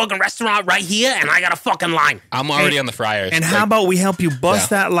at a fucking restaurant right here, and I got a fucking line. I'm already on the fryers. And how about we help you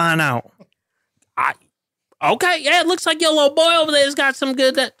bust that line out? Okay, yeah, it looks like your little boy over there's got some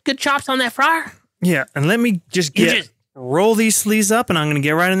good chops on that fryer. Yeah, and let me just roll these sleeves up, and I'm going to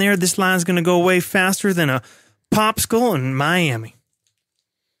get right in there. This line's going to go away faster than a popsicle in Miami."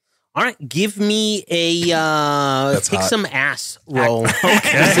 All right, give me a kick hot. some ass roll. To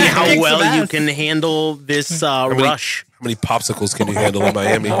see how well you can handle this rush. How many popsicles can you handle in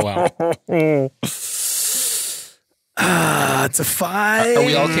Miami? Oh, wow. It's a 5. Are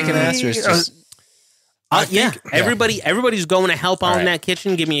we all kicking ass or is just... Everybody's going to help out in that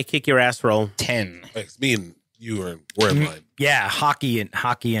kitchen. Give me a kick your ass roll. 10. It's me and you we're in line. Yeah, Hockey and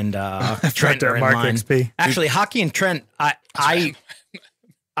Trent right there, are in Mark line. XP. Actually, Hockey and Trent,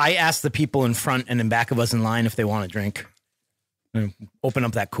 I asked the people in front and in back of us in line if they want a drink. Open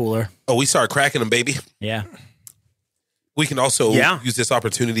up that cooler. Oh, we start cracking them, baby. Yeah. We can also use this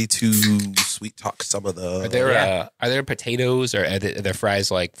opportunity to sweet talk some of the. Are there potatoes or are there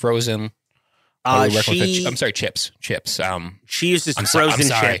fries like frozen? I'm sorry, chips. She uses I'm frozen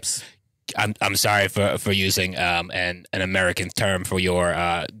sorry. chips. I'm sorry for using an American term for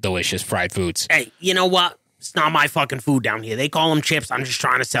your delicious fried foods. Hey, you know what? It's not my fucking food down here. They call them chips. I'm just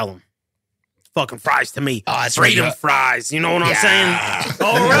trying to sell them. Fucking fries to me. Oh, that's freedom right. fries. You know what I'm saying?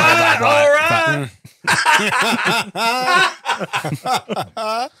 All right.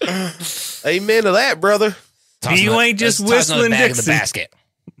 Amen to that, brother. You ain't just whistling bag in the Dixie. basket.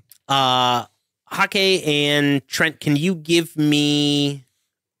 Hake and Trent, can you give me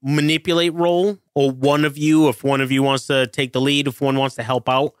manipulate roll, or one of you, if one of you wants to take the lead, if one wants to help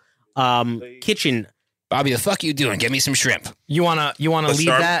out? Kitchen. Bobby, the fuck you doing? Get me some shrimp. You wanna lead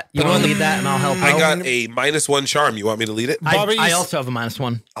charm? that? You wanna lead that, and I'll help. I out? got a -1 charm. You want me to lead it? I also have a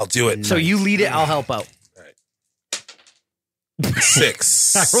 -1. I'll do it. So you lead it. I'll help out.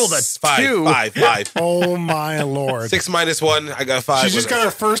 6. I rolled a 5. 2. 5. Oh my lord! 6 -1. I got 5. She just got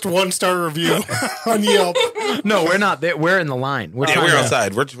her first 1-star review on Yelp. No, we're not there. We're in the line. We're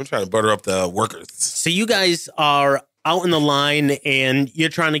outside. We're trying to butter up the workers. So you guys are out in the line and you're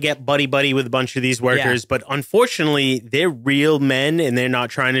trying to get buddy with a bunch of these workers, but unfortunately they're real men and they're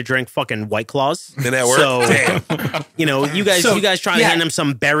not trying to drink fucking White Claws. Did that work? So, damn. you know, you guys trying to hand them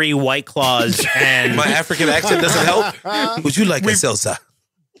some berry White Claws, and My African accent doesn't help. Would you like a salsa?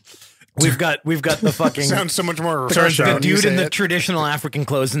 We've got the fucking Sounds so much more Turns refreshing. out the when you dude say in the it. traditional African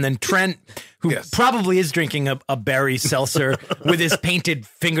clothes, and then Trent, who Yes. probably is drinking a berry seltzer with his painted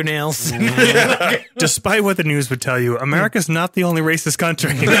fingernails. Despite what the news would tell you, America's not the only racist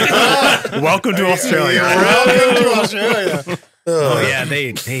country. Welcome to Australia. Welcome to Australia. Oh yeah,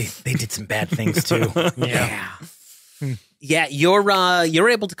 they did some bad things too. yeah, you're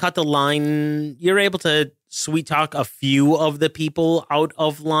able to cut the line. You're able to sweet talk a few of the people out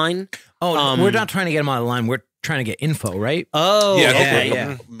of line. Oh, we're not trying to get them out of line. We're trying to get info, right? Oh, Yeah, okay.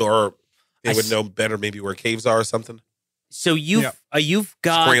 hopefully. Or they would know better maybe where caves are or something. So you've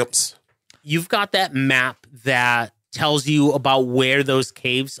got Scrimps. you've got that map that tells you about where those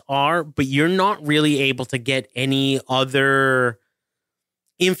caves are, but you're not really able to get any other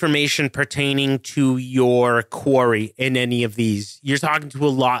information pertaining to your quarry in any of these. You're talking to a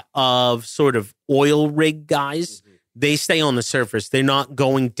lot of sort of oil rig guys. They stay on the surface. They're not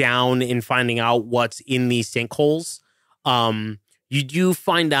going down and finding out what's in these sinkholes. You do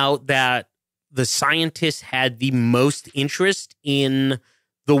find out that the scientists had the most interest in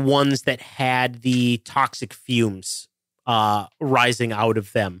the ones that had the toxic fumes rising out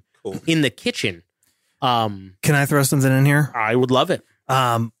of them. Cool. In the kitchen. Can I throw something in here? I would love it.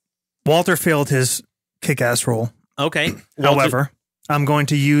 Walter failed his kick-ass roll. Okay. However, I'm going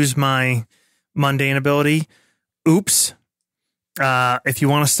to use my mundane ability. Oops. If you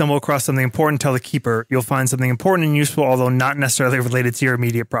want to stumble across something important, tell the keeper. You'll find something important and useful, although not necessarily related to your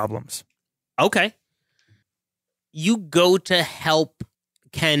immediate problems. Okay. You go to help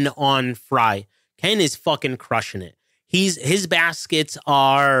Ken on fry. Ken is fucking crushing it. His baskets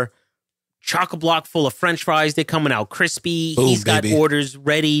are chock-a-block full of French fries. They're coming out crispy. Boom, He's got baby. orders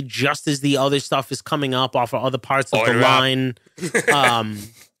ready just as the other stuff is coming up off of other parts of the line.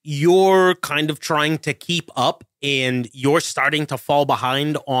 You're kind of trying to keep up, and you're starting to fall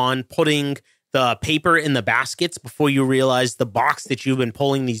behind on putting the paper in the baskets before you realize the box that you've been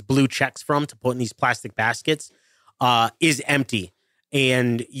pulling these blue checks from to put in these plastic baskets is empty.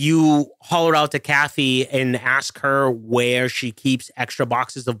 And you holler out to Kathy and ask her where she keeps extra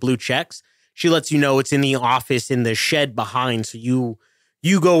boxes of blue checks. She lets you know it's in the office in the shed behind. So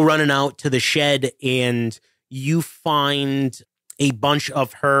you go running out to the shed and you find a bunch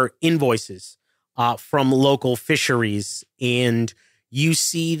of her invoices from local fisheries. And you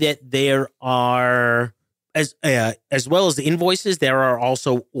see that there are, as well as the invoices, there are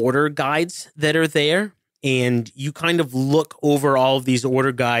also order guides that are there. And you kind of look over all of these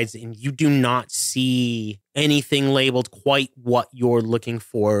order guides and you do not see anything labeled quite what you're looking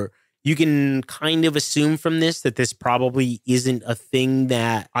for. You can kind of assume from this that this probably isn't a thing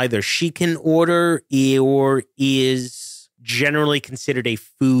that either she can order or is generally considered a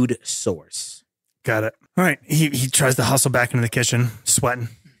food source. Got it. All right. He tries to hustle back into the kitchen, sweating.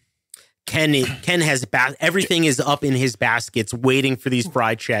 Ken has everything is up in his baskets waiting for these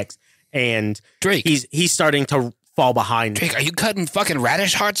fried checks. And Drake, he's starting to fall behind. Drake, are you cutting fucking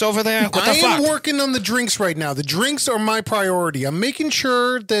radish hearts over there? What the I am fuck? working on the drinks right now. The drinks are my priority. I'm making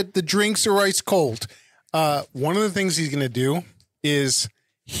sure that the drinks are ice cold. One of the things he's going to do is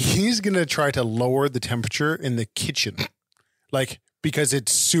he's going to try to lower the temperature in the kitchen. Like, because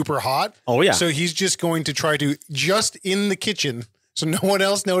it's super hot. Oh, yeah. So he's just going to try to, just in the kitchen, so no one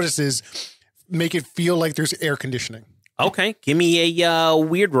else notices, make it feel like there's air conditioning. Okay, give me a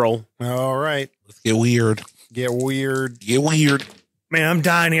weird roll. All right. Let's get weird. Get weird. Get weird. Man, I'm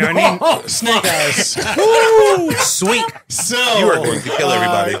dying here. I need Snake eyes. Sweet. So You are going to kill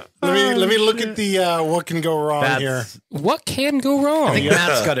everybody. let me look at the what can go wrong here. What can go wrong? I think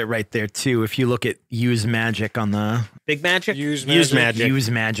Matt's got it right there too. If you look at use magic on the Big magic? Use Use magic. magic. use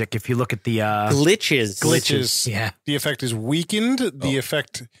magic, if you look at the Glitches. yeah. The effect is weakened. The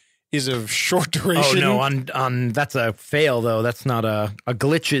effect is of short Oh duration. no, on that's a fail though. That's not a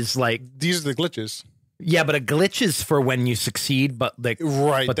glitch is like These are the glitches. yeah, but a glitch is for when you succeed, but like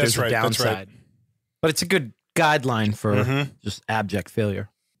Right, but that's there's a right, that's downside. right. But it's a good guideline for just abject failure.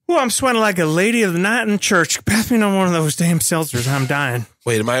 Well, I'm sweating like a lady of the night in church. Pass me on one of those damn seltzers. I'm dying.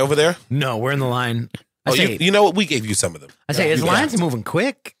 Wait, am I over there? No, we're in the line. Oh, you know what? We gave you some of them. I say his You line's got it. moving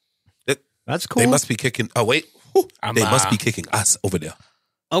quick. That's cool. They must be kicking. Oh, wait. Whew. I'm, They must be kicking us over there.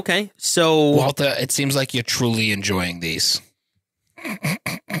 Okay, so Walter, it seems like you're truly enjoying these.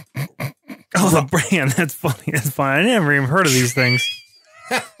 Oh, the brand. That's funny. That's fine. I never even heard of these things.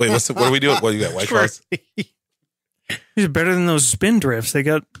 Wait, what are we doing? What do you got? White Claws? These are better than those spin drifts. They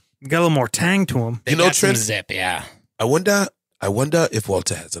got a little more tang to them. They You know, got some Trent, zip, yeah. I wonder if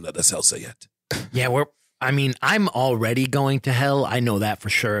Walter has another salsa yet. Yeah, I'm already going to hell. I know that for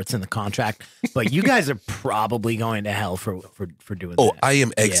sure. It's in the contract. But you guys are probably going to hell for doing Oh, that. I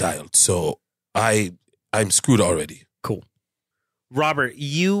am exiled, so I'm screwed already. Cool. Robert,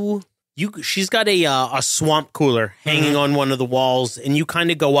 she's got a swamp cooler hanging on one of the walls, and you kind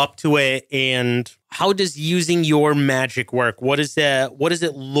of go up to it. And how does using your magic work? What does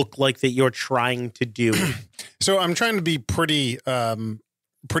it look like that you're trying to do? So I'm trying to be pretty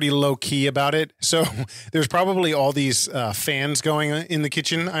low key about it. So there's probably all these fans going in the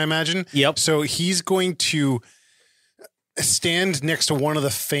kitchen, I imagine. Yep. So he's going to stand next to one of the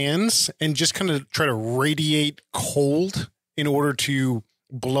fans and just kind of try to radiate cold in order to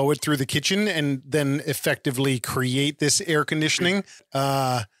blow it through the kitchen and then effectively create this air conditioning.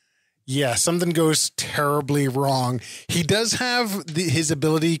 Yeah, something goes terribly wrong. He does have his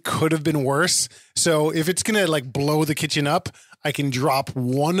ability could have been worse. So if it's going to like blow the kitchen up, I can drop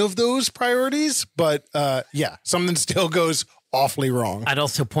one of those priorities. But yeah, something still goes awfully wrong. I'd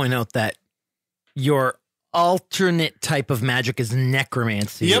also point out that your alternate type of magic is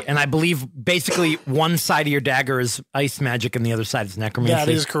necromancy. Yep. And I believe basically one side of your dagger is ice magic and the other side is necromancy. That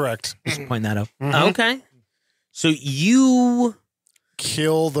is correct. Just point that out. Okay, so you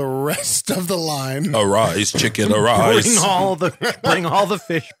Kill the rest of the line. Arise, chicken, arise. Bring all the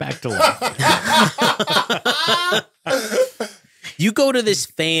fish back to life. You go to this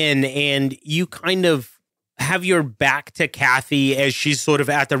fan and you kind of have your back to Kathy as she's sort of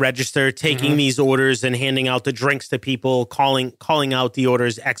at the register taking these orders and handing out the drinks to people, calling out the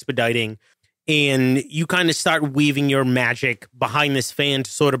orders, expediting. And you kind of start weaving your magic behind this fan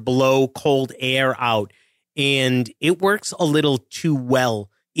to sort of blow cold air out. And it works a little too well.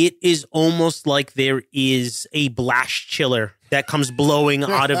 It is almost like there is a blast chiller that comes blowing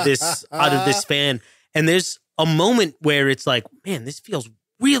out of this fan. And there's a moment where it's like, man, this feels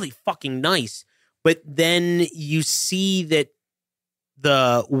really fucking nice. But then you see that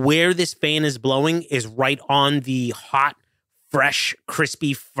where this fan is blowing is right on the hot, fresh,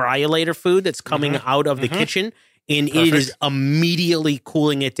 crispy fry-later food that's coming out of the kitchen. And it is immediately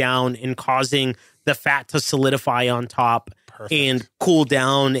cooling it down and causing the fat to solidify on top and cool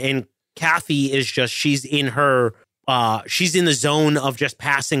down. And Kathy is just, she's in the zone of just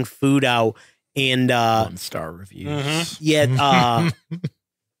passing food out. And 1-star reviews.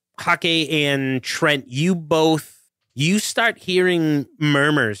 Hake and Trent, you start hearing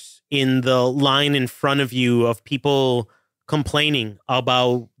murmurs in the line in front of you of people complaining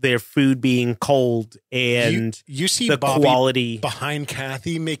about their food being cold and you see the Bobby quality behind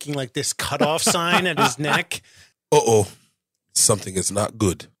Kathy making like this cutoff sign at his neck. Uh-oh. Something is not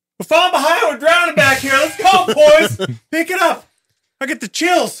good. We're falling behind. We're drowning back here. Let's go, boys. Pick it up. I get the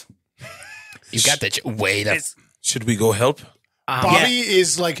chills. You got the wait up. Should we go help? Bobby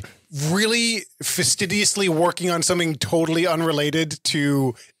is like really fastidiously working on something totally unrelated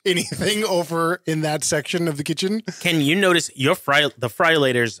to anything over in that section of the kitchen. Can you notice the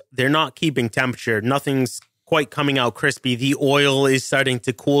fryolators, they're not keeping temperature. Nothing's quite coming out crispy. The oil is starting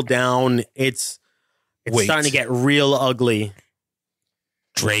to cool down. It's starting to get real ugly.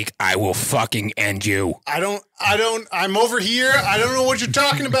 Drake, I will fucking end you. I'm over here. I don't know what you're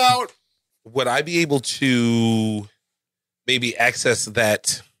talking about. Would I be able to maybe access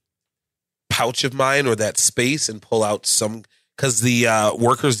that pouch of mine or that space and pull out some, because the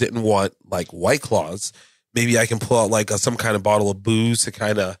workers didn't want like White Claws. Maybe I can pull out like some kind of bottle of booze to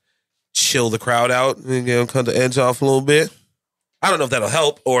kind of chill the crowd out and cut the edge off a little bit. I don't know if that'll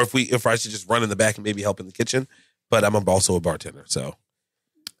help or if I should just run in the back and maybe help in the kitchen. But I'm also a bartender, so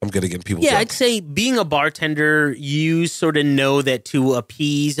I'm good at getting people drunk. I'd say being a bartender, you sort of know that to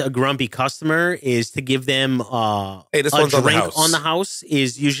appease a grumpy customer is to give them this a one's drink on the house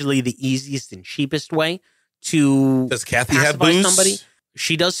is usually the easiest and cheapest way to Does Kathy have pacify booze? somebody.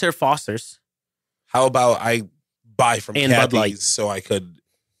 She does serve Foster's. How about I buy from And Bud Light. Kathy's so I could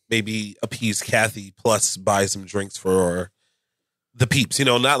maybe appease Kathy plus buy some drinks for the peeps?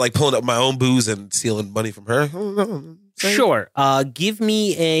 Not like pulling up my own booze and stealing money from her. Sure. Give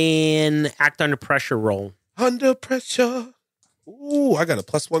me an act under pressure roll. Under pressure. Ooh, I got a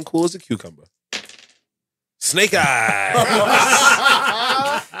 +1 cool as a cucumber. Snake eye.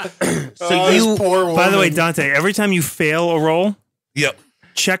 By the way, Dante, every time you fail a roll, Yep.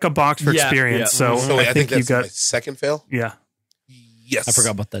 check a box for experience. So So wait, I think you that's got my second fail. yeah. Yes. I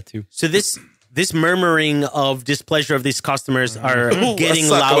forgot about that too. So this murmuring of displeasure of these customers are getting I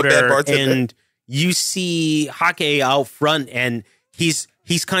suck. I'm a bad louder, bartender. and you see Hake out front, and he's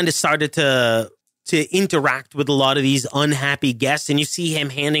kind of started to interact with a lot of these unhappy guests, and you see him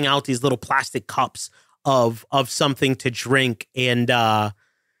handing out these little plastic cups of something to drink. And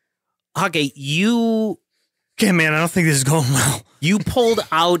Hake, Okay, man, I don't think this is going well. you pulled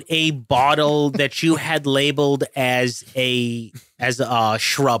out a bottle that you had labeled as a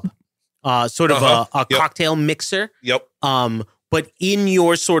shrub, sort of a Yep. cocktail mixer. Yep. But in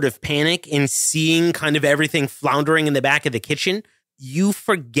your sort of panic and seeing kind of everything floundering in the back of the kitchen, you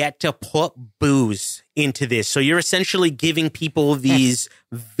forget to put booze into this. So you're essentially giving people these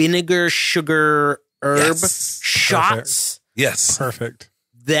vinegar, sugar, herb Yes. shots Yes. Perfect.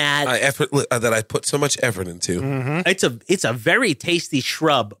 that That I put so much effort into. it's a very tasty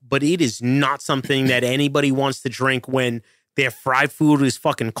shrub, but it is not something that anybody wants to drink when their fried food is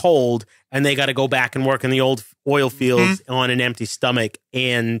fucking cold and they got to go back and work in the old oil fields on an empty stomach.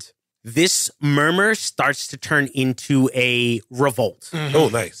 And this murmur starts to turn into a revolt. Oh,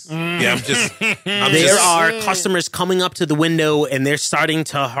 nice. Yeah, There are customers coming up to the window and they're starting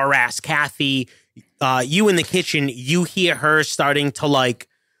to harass Kathy. You in the kitchen, you hear her starting to like,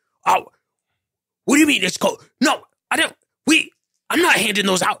 oh, what do you mean it's cold? No, I don't. I'm not handing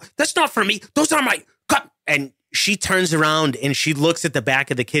those out. That's not for me. Those are my cut. And she turns around and she looks at the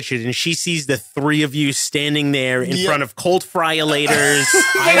back of the kitchen and she sees the three of you standing there in front of cold fryolators,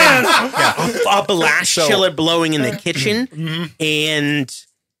 a blast chiller blowing in the kitchen, and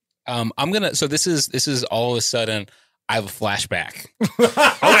I'm gonna. So this is all of a sudden. I have a flashback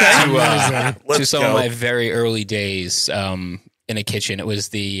to some of my very early days in a kitchen. It was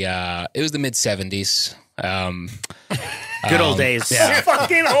the mid '70s. good old days. Yeah.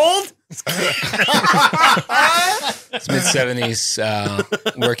 Fucking old. It's mid '70s.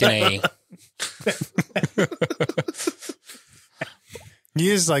 Working a He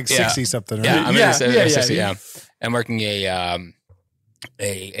is like 60 something, right? yeah. I'm in the Yeah, 60s, yeah. I'm working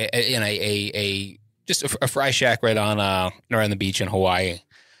just a fry shack right on the beach in Hawaii.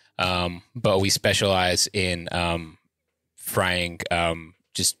 But we specialize in frying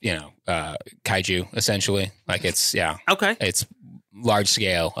kaiju essentially. Like it's Okay. it's large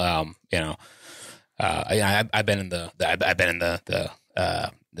scale. I've been in the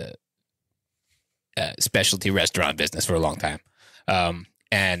specialty restaurant business for a long time.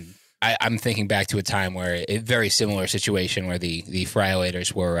 And I'm thinking back to a time where a very similar situation where the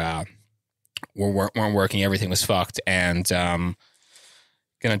friolators weren't working, everything was fucked, and gonna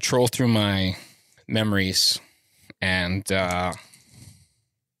troll through my memories and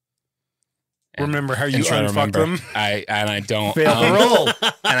Remember how you and try to unfucked remember. them? I don't Fail the roll.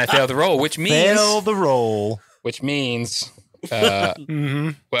 and I failed the roll, which means Fail the roll. Mm-hmm.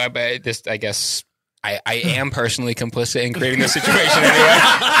 well, I guess I am personally complicit in creating this situation anyway.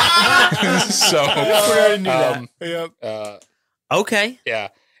 So Yep. Okay. yeah,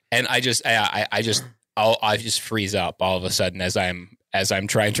 and I just freeze up all of a sudden as I'm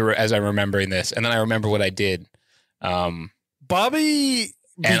remembering this, and then I remember what I did. Bobby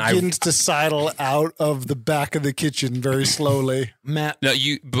And begins to sidle out of the back of the kitchen very slowly. Matt, No,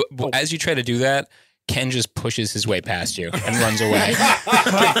 as you try to do that, Ken just pushes his way past you and runs away.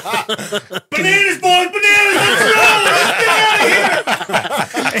 Bananas, boys, bananas!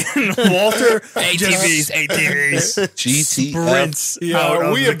 And Walter ATVs. GTF. Sprints out Yeah,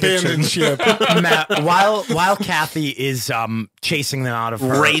 of we the abandoned kitchen. ship. Matt, while Kathy is chasing them out of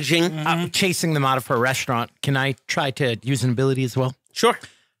her Raging. chasing them out of her restaurant, can I try to use an ability as well? Sure.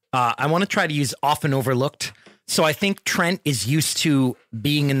 I want to try to use often overlooked. So I think Trent is used to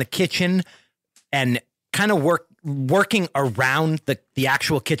being in the kitchen and kind of working around the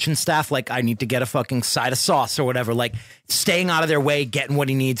actual kitchen staff. Like, I need to get a fucking side of sauce or whatever, like staying out of their way, getting what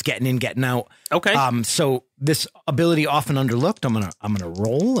he needs, getting in, getting out. Okay. So this ability often underlooked, I'm gonna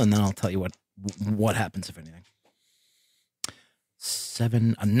roll, and then I'll tell you what happens if anything.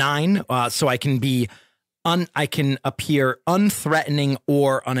 9. So I can be I can appear unthreatening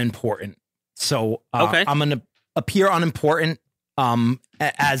or unimportant. So Okay. I'm gonna appear unimportant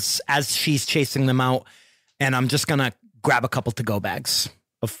as she's chasing them out, and I'm just gonna grab a couple to-go bags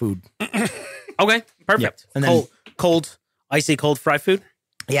of food. Okay. Perfect. Yep. And then- icy cold fried food.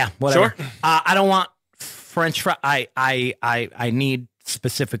 Yeah, whatever. Sure. I don't want French fry. I need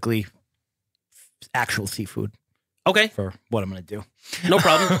specifically actual seafood Okay. for what I'm gonna do. No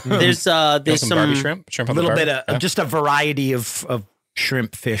problem. There's Some some barbie shrimp on A the little barbie? bit of just a variety of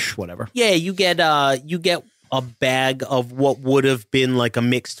shrimp, fish, whatever. Yeah, you get a bag of what would have been like a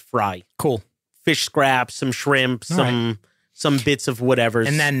mixed fry. Cool. Fish scraps, some shrimp, All some bits of whatever.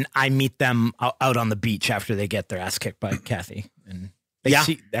 And then I meet them out on the beach after they get their ass kicked by Kathy, and they Yeah.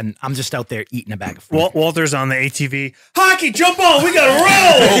 see, and I'm just out there eating a bag of food. Walter's on the ATV. Hockey, jump on! We gotta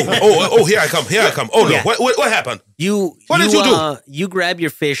roll! Oh, here I come. Oh, no. Yeah. What happened? What did you do? You grab your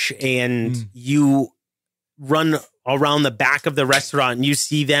fish and you run around the back of the restaurant and you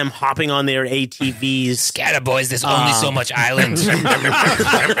see them hopping on their ATVs. Scatter boys, there's only so much island. By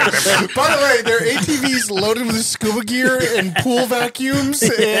the way, their ATVs loaded with scuba gear and pool vacuums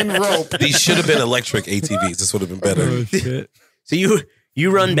and rope. These should have been electric ATVs. This would have been better. So you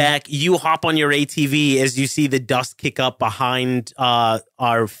run back, you hop on your ATV as you see the dust kick up behind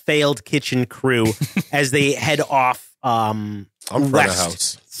our failed kitchen crew as they head off I'm front of west,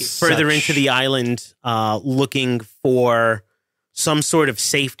 house. further into the island, looking for some sort of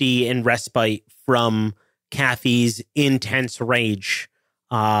safety and respite from Kathy's intense rage.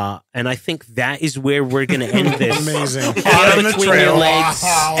 And I think that is where we're going to end this. Amazing. Hot on the between trail. your legs.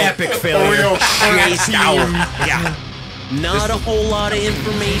 Epic failure. Chased out. Yeah. Not a whole lot of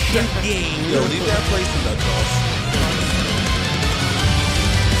information gained. Yo, leave that place in that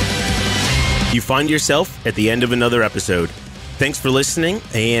You find yourself at the end of another episode. Thanks for listening,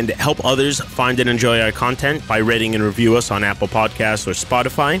 and help others find and enjoy our content by rating and review us on Apple Podcasts or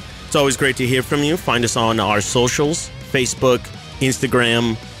Spotify. It's always great to hear from you. Find us on our socials, Facebook,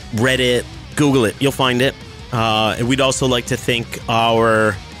 Instagram, Reddit, Google it. You'll find it. And we'd also like to thank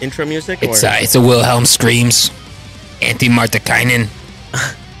our intro music. It's a Wilhelm Screams, Antti Martikainen,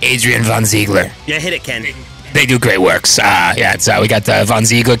 Adrian Von Ziegler. Yeah, hit it, Ken. They do great works. It's we got the Von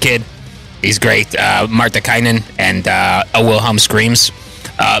Ziegler kid. He's great. Martikainen and a Wilhelm Screams.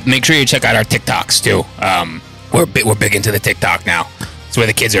 Make sure you check out our TikToks too. We're big into the TikTok now. It's where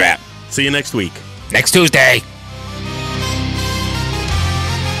the kids are at. See you next week. Next Tuesday.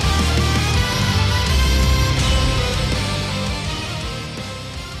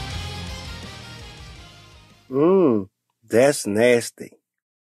 That's nasty.